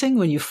irritating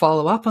when you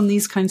follow up on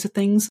these kinds of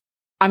things?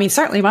 I mean,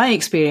 certainly my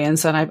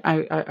experience, and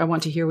I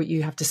want to hear what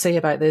you have to say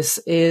about this,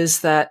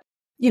 is that,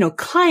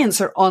 clients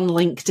are on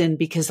LinkedIn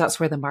because that's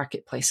where the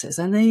marketplace is.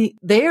 And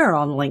they are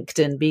on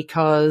LinkedIn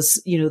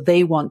because,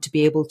 they want to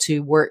be able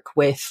to work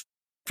with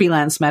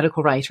freelance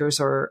medical writers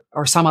or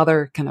some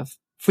other kind of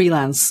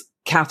freelance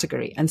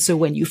category. And so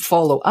when you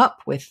follow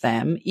up with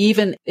them,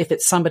 even if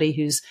it's somebody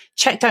who's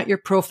checked out your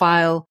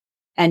profile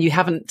and you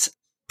haven't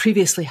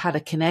previously had a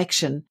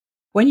connection,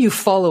 when you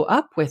follow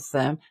up with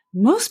them,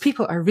 most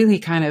people are really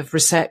kind of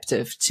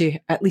receptive to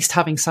at least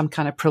having some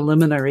kind of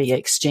preliminary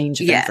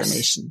exchange of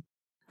information.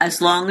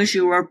 As long as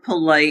you are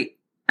polite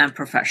and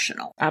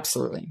professional.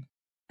 Absolutely.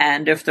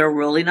 And if they're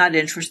really not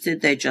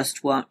interested, they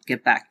just won't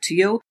get back to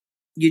you.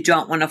 You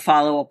don't want to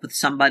follow up with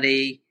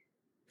somebody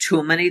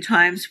too many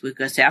times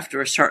because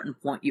after a certain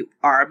point, you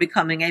are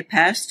becoming a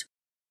pest.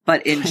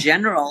 But in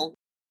general,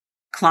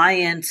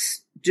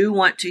 clients do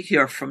want to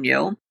hear from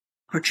you,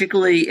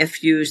 particularly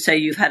if you say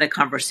you've had a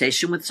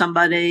conversation with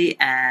somebody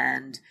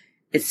and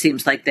it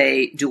seems like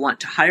they do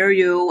want to hire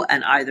you,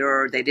 and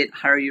either they didn't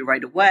hire you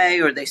right away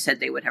or they said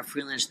they would have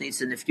freelance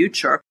needs in the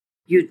future.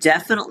 You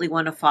definitely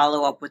want to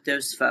follow up with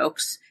those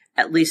folks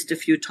at least a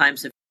few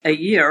times a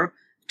year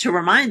to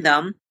remind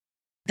them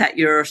that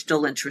you're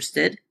still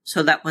interested,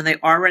 so that when they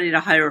are ready to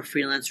hire a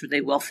freelancer,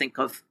 they will think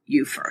of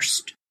you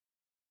first.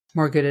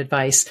 More good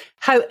advice.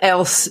 How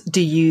else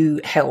do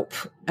you help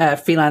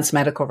freelance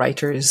medical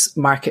writers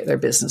market their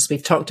business?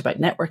 We've talked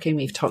about networking.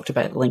 We've talked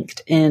about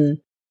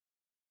LinkedIn.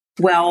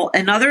 Well,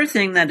 another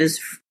thing that is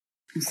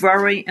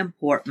very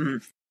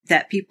important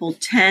that people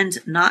tend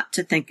not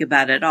to think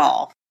about at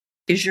all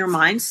is your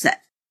mindset.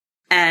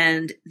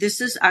 And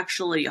this is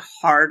actually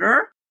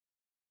harder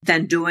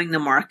than doing the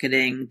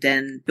marketing,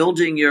 than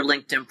building your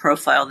LinkedIn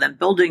profile, than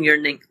building your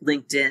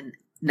LinkedIn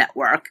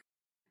network,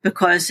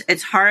 because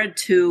it's hard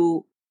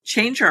to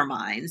change our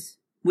minds.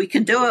 We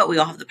can do it. We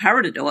all have the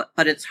power to do it,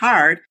 but it's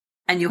hard.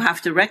 And you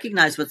have to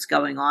recognize what's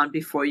going on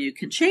before you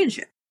can change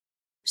it.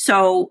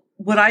 So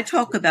what I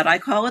talk about, I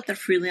call it the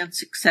freelance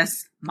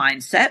success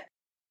mindset.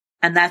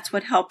 And that's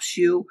what helps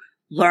you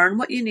learn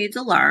what you need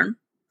to learn,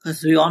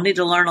 because we all need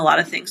to learn a lot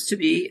of things to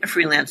be a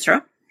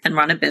freelancer and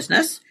run a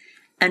business,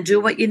 and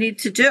do what you need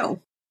to do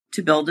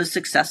to build a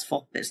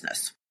successful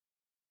business.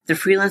 The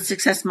freelance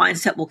success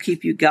mindset will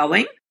keep you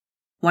going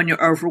when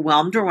you're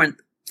overwhelmed or when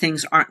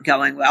things aren't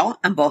going well.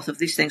 And both of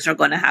these things are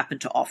going to happen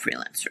to all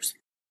freelancers.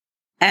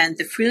 And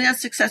the freelance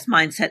success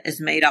mindset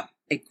is made up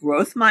a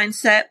growth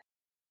mindset,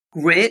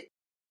 grit,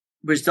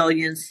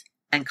 resilience,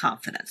 and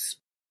confidence.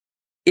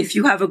 If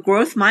you have a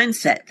growth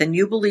mindset, then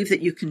you believe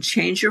that you can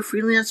change your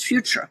freelance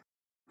future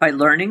by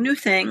learning new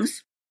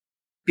things,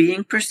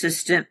 being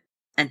persistent,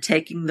 and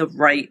taking the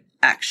right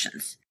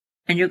actions.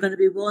 And you're going to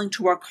be willing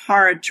to work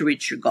hard to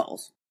reach your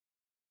goals.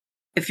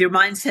 If your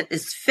mindset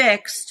is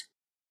fixed,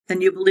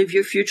 then you believe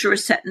your future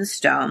is set in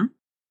stone,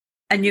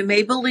 and you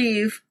may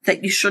believe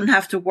that you shouldn't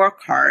have to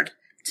work hard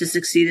to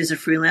succeed as a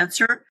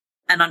freelancer.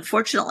 And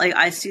unfortunately,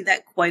 I see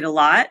that quite a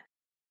lot.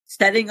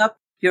 Setting up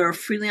your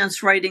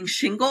freelance writing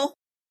shingle,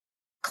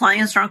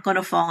 clients aren't going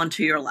to fall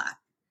into your lap.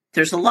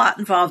 There's a lot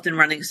involved in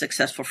running a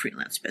successful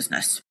freelance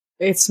business.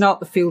 It's not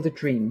the field of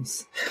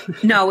dreams.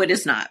 No, it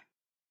is not.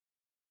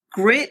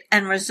 Grit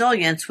and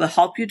resilience will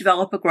help you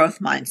develop a growth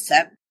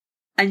mindset,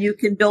 and you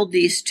can build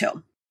these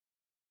too.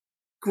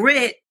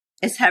 Grit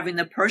is having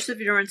the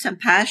perseverance and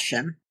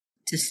passion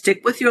to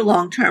stick with your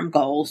long-term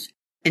goals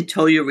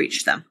until you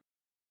reach them.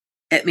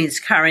 It means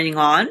carrying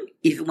on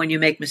even when you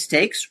make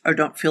mistakes or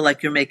don't feel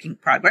like you're making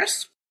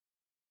progress.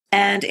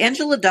 And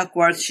Angela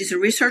Duckworth, she's a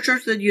researcher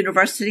at the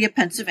University of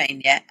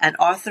Pennsylvania and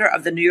author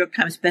of the New York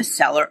Times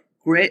bestseller,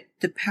 Grit,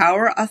 The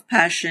Power of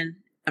Passion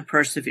and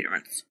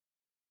Perseverance.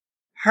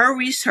 Her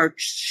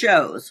research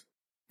shows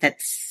that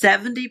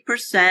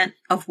 70%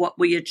 of what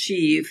we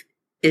achieve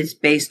is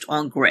based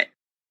on grit,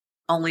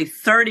 only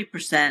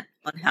 30%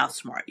 on how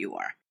smart you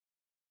are.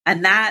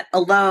 And that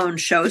alone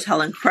shows how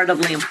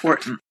incredibly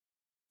important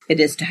it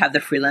is to have the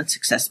freelance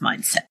success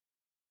mindset.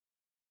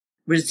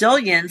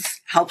 Resilience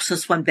helps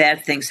us when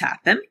bad things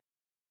happen,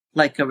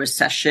 like a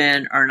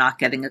recession or not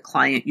getting a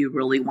client you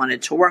really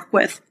wanted to work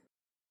with.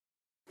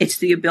 It's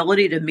the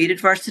ability to meet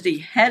adversity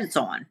heads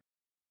on,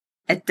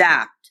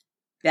 adapt,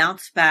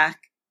 bounce back,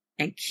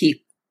 and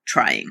keep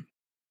trying.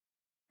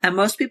 And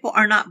most people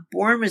are not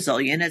born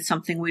resilient. It's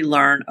something we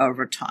learn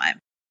over time.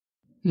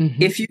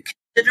 Mm-hmm. If you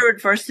consider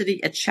adversity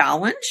a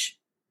challenge,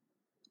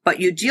 but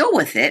you deal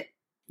with it,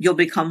 you'll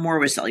become more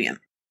resilient.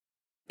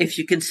 If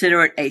you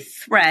consider it a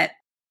threat,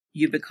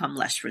 you become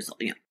less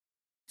resilient.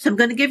 So I'm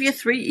going to give you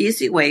 3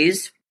 easy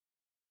ways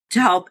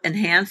to help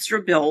enhance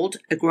or build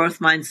a growth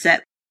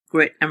mindset,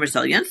 grit, and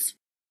resilience.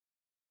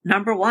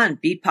 Number 1,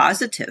 be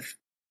positive.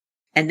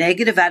 A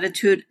negative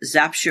attitude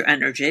zaps your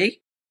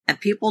energy, and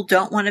people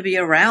don't want to be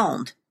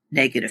around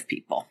negative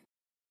people.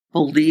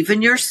 Believe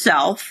in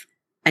yourself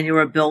and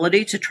your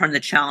ability to turn the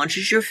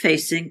challenges you're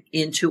facing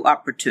into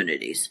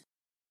opportunities.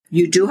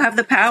 You do have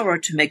the power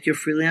to make your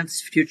freelance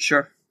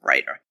future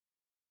brighter.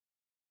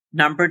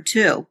 Number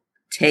 2,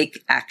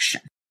 take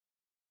action.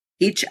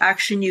 Each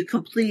action you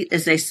complete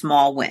is a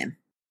small win.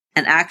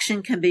 An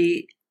action can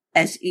be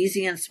as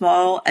easy and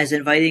small as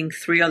inviting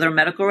 3 other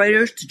medical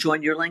writers to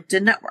join your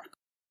LinkedIn network,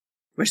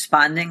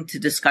 responding to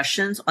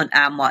discussions on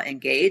AMWA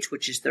Engage,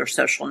 which is their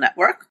social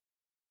network,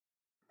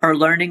 or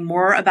learning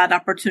more about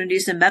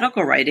opportunities in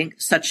medical writing,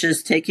 such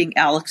as taking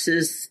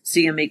Alex's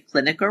CME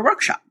clinic or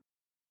workshop.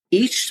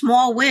 Each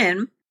small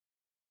win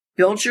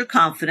builds your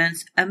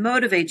confidence and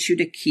motivates you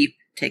to keep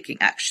taking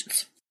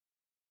actions.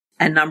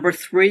 And number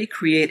 3,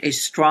 create a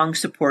strong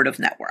supportive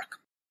network.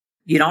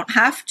 You don't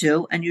have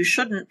to, and you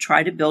shouldn't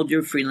try to build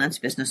your freelance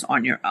business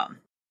on your own.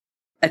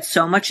 It's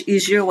so much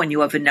easier when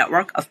you have a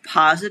network of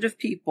positive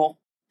people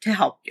to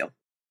help you.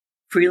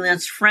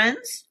 Freelance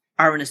friends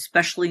are an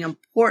especially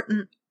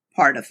important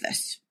part of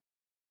this.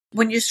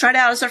 When you start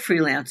out as a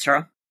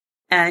freelancer,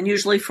 and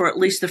usually for at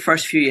least the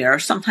first few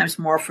years, sometimes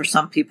more for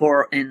some people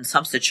or in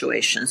some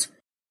situations,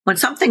 when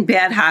something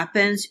bad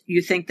happens,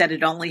 you think that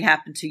it only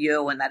happened to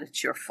you and that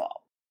it's your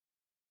fault.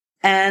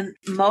 And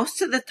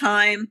most of the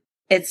time,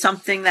 it's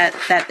something that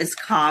is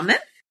common,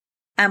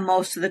 and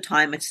most of the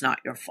time, it's not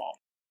your fault.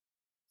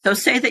 So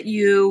say that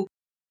you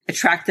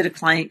attracted a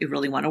client you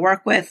really want to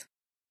work with.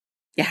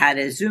 You had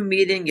a Zoom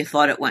meeting, you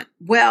thought it went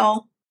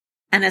well,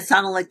 and it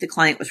sounded like the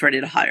client was ready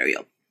to hire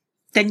you.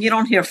 Then you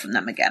don't hear from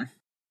them again.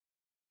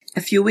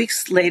 A few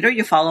weeks later,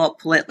 you follow up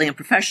politely and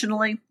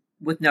professionally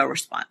with no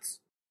response.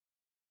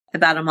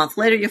 About a month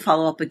later, you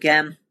follow up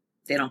again.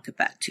 They don't get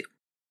back to you.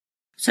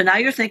 So now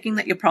you're thinking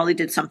that you probably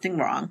did something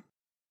wrong,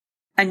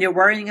 and you're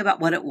worrying about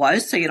what it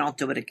was so you don't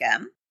do it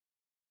again.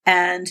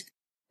 And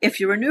if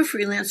you're a new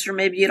freelancer,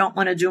 maybe you don't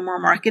want to do more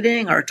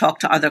marketing or talk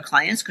to other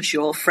clients because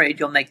you're afraid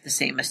you'll make the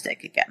same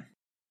mistake again.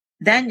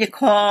 Then you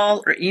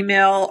call or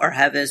email or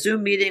have a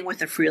Zoom meeting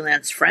with a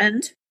freelance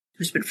friend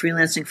who's been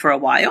freelancing for a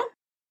while.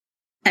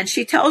 And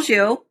she tells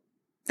you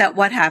that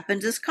what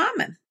happened is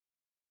common.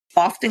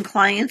 Often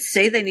clients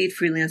say they need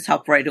freelance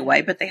help right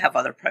away, but they have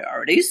other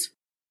priorities.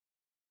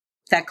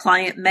 That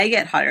client may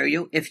yet hire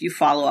you if you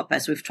follow up,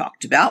 as we've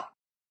talked about.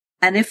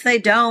 And if they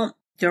don't,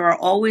 there are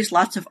always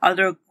lots of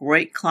other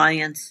great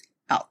clients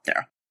out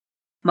there.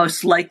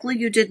 Most likely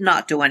you did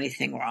not do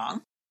anything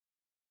wrong.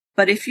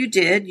 But if you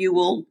did, you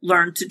will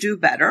learn to do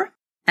better.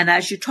 And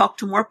as you talk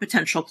to more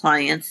potential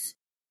clients,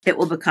 it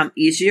will become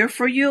easier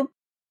for you.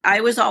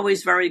 I was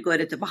always very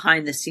good at the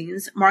behind the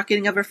scenes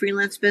marketing of a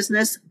freelance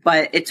business,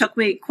 but it took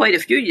me quite a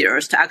few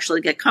years to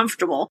actually get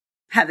comfortable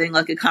having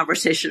like a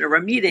conversation or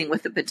a meeting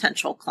with a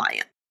potential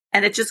client.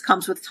 And it just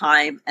comes with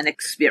time and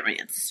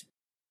experience.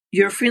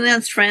 Your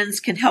freelance friends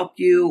can help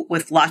you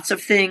with lots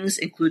of things,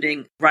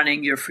 including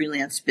running your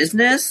freelance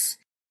business,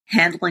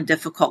 handling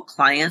difficult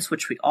clients,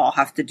 which we all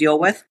have to deal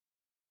with,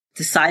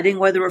 deciding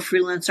whether a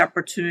freelance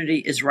opportunity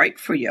is right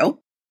for you,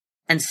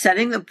 and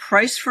setting the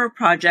price for a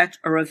project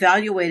or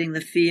evaluating the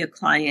fee a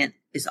client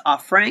is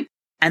offering.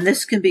 And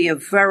this can be a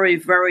very,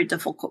 very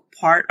difficult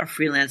part of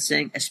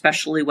freelancing,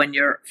 especially when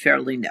you're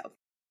fairly new.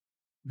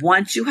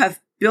 Once you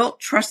have built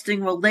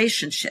trusting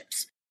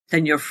relationships,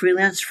 then your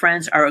freelance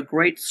friends are a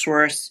great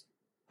source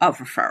of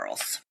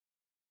referrals.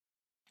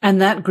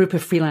 And that group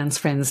of freelance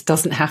friends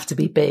doesn't have to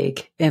be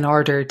big in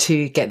order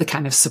to get the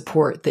kind of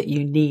support that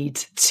you need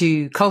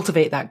to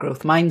cultivate that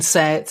growth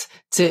mindset,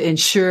 to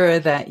ensure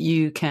that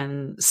you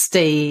can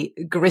stay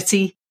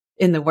gritty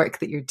in the work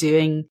that you're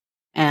doing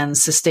and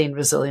sustain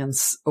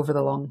resilience over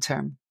the long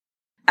term.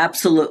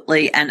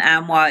 Absolutely. And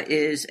AMWA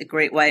is a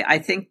great way. I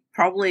think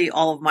probably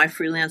all of my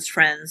freelance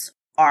friends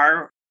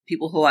are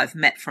people who I've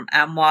met from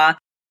AMWA.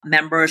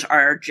 Members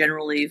are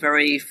generally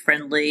very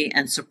friendly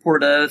and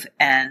supportive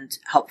and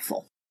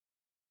helpful.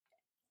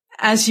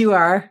 As you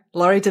are,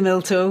 Laurie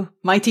DeMilto,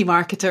 mighty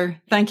marketer,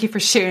 thank you for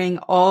sharing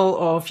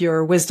all of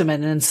your wisdom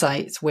and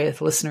insights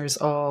with listeners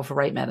of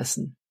Right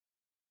Medicine.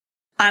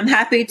 I'm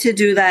happy to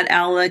do that,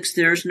 Alex.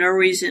 There's no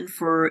reason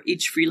for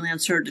each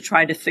freelancer to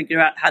try to figure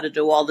out how to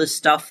do all this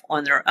stuff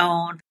on their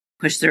own,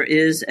 because there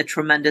is a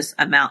tremendous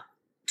amount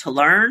to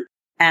learn.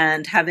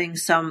 And having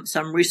some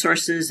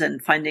resources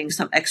and finding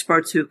some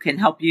experts who can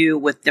help you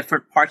with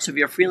different parts of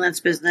your freelance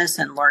business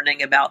and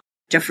learning about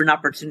different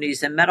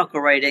opportunities in medical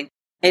writing,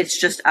 it's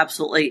just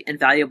absolutely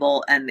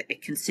invaluable, and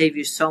it can save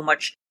you so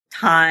much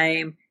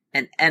time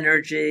and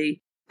energy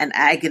and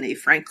agony,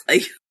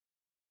 frankly.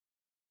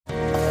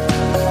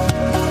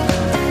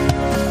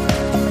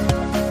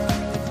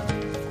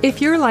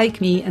 If you're like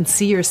me and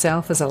see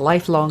yourself as a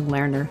lifelong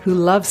learner who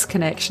loves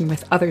connection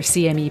with other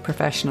CME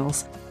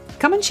professionals,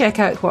 come and check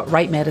out what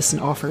Right Medicine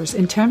offers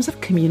in terms of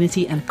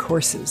community and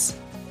courses.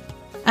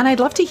 And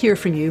I'd love to hear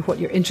from you what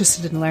you're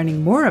interested in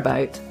learning more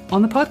about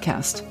on the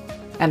podcast.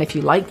 And if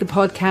you like the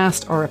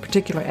podcast or a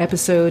particular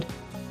episode,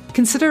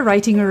 consider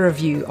writing a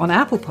review on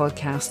Apple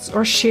Podcasts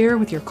or share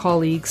with your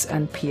colleagues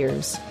and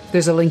peers.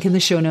 There's a link in the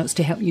show notes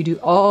to help you do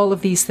all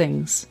of these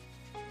things.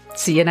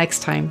 See you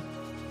next time.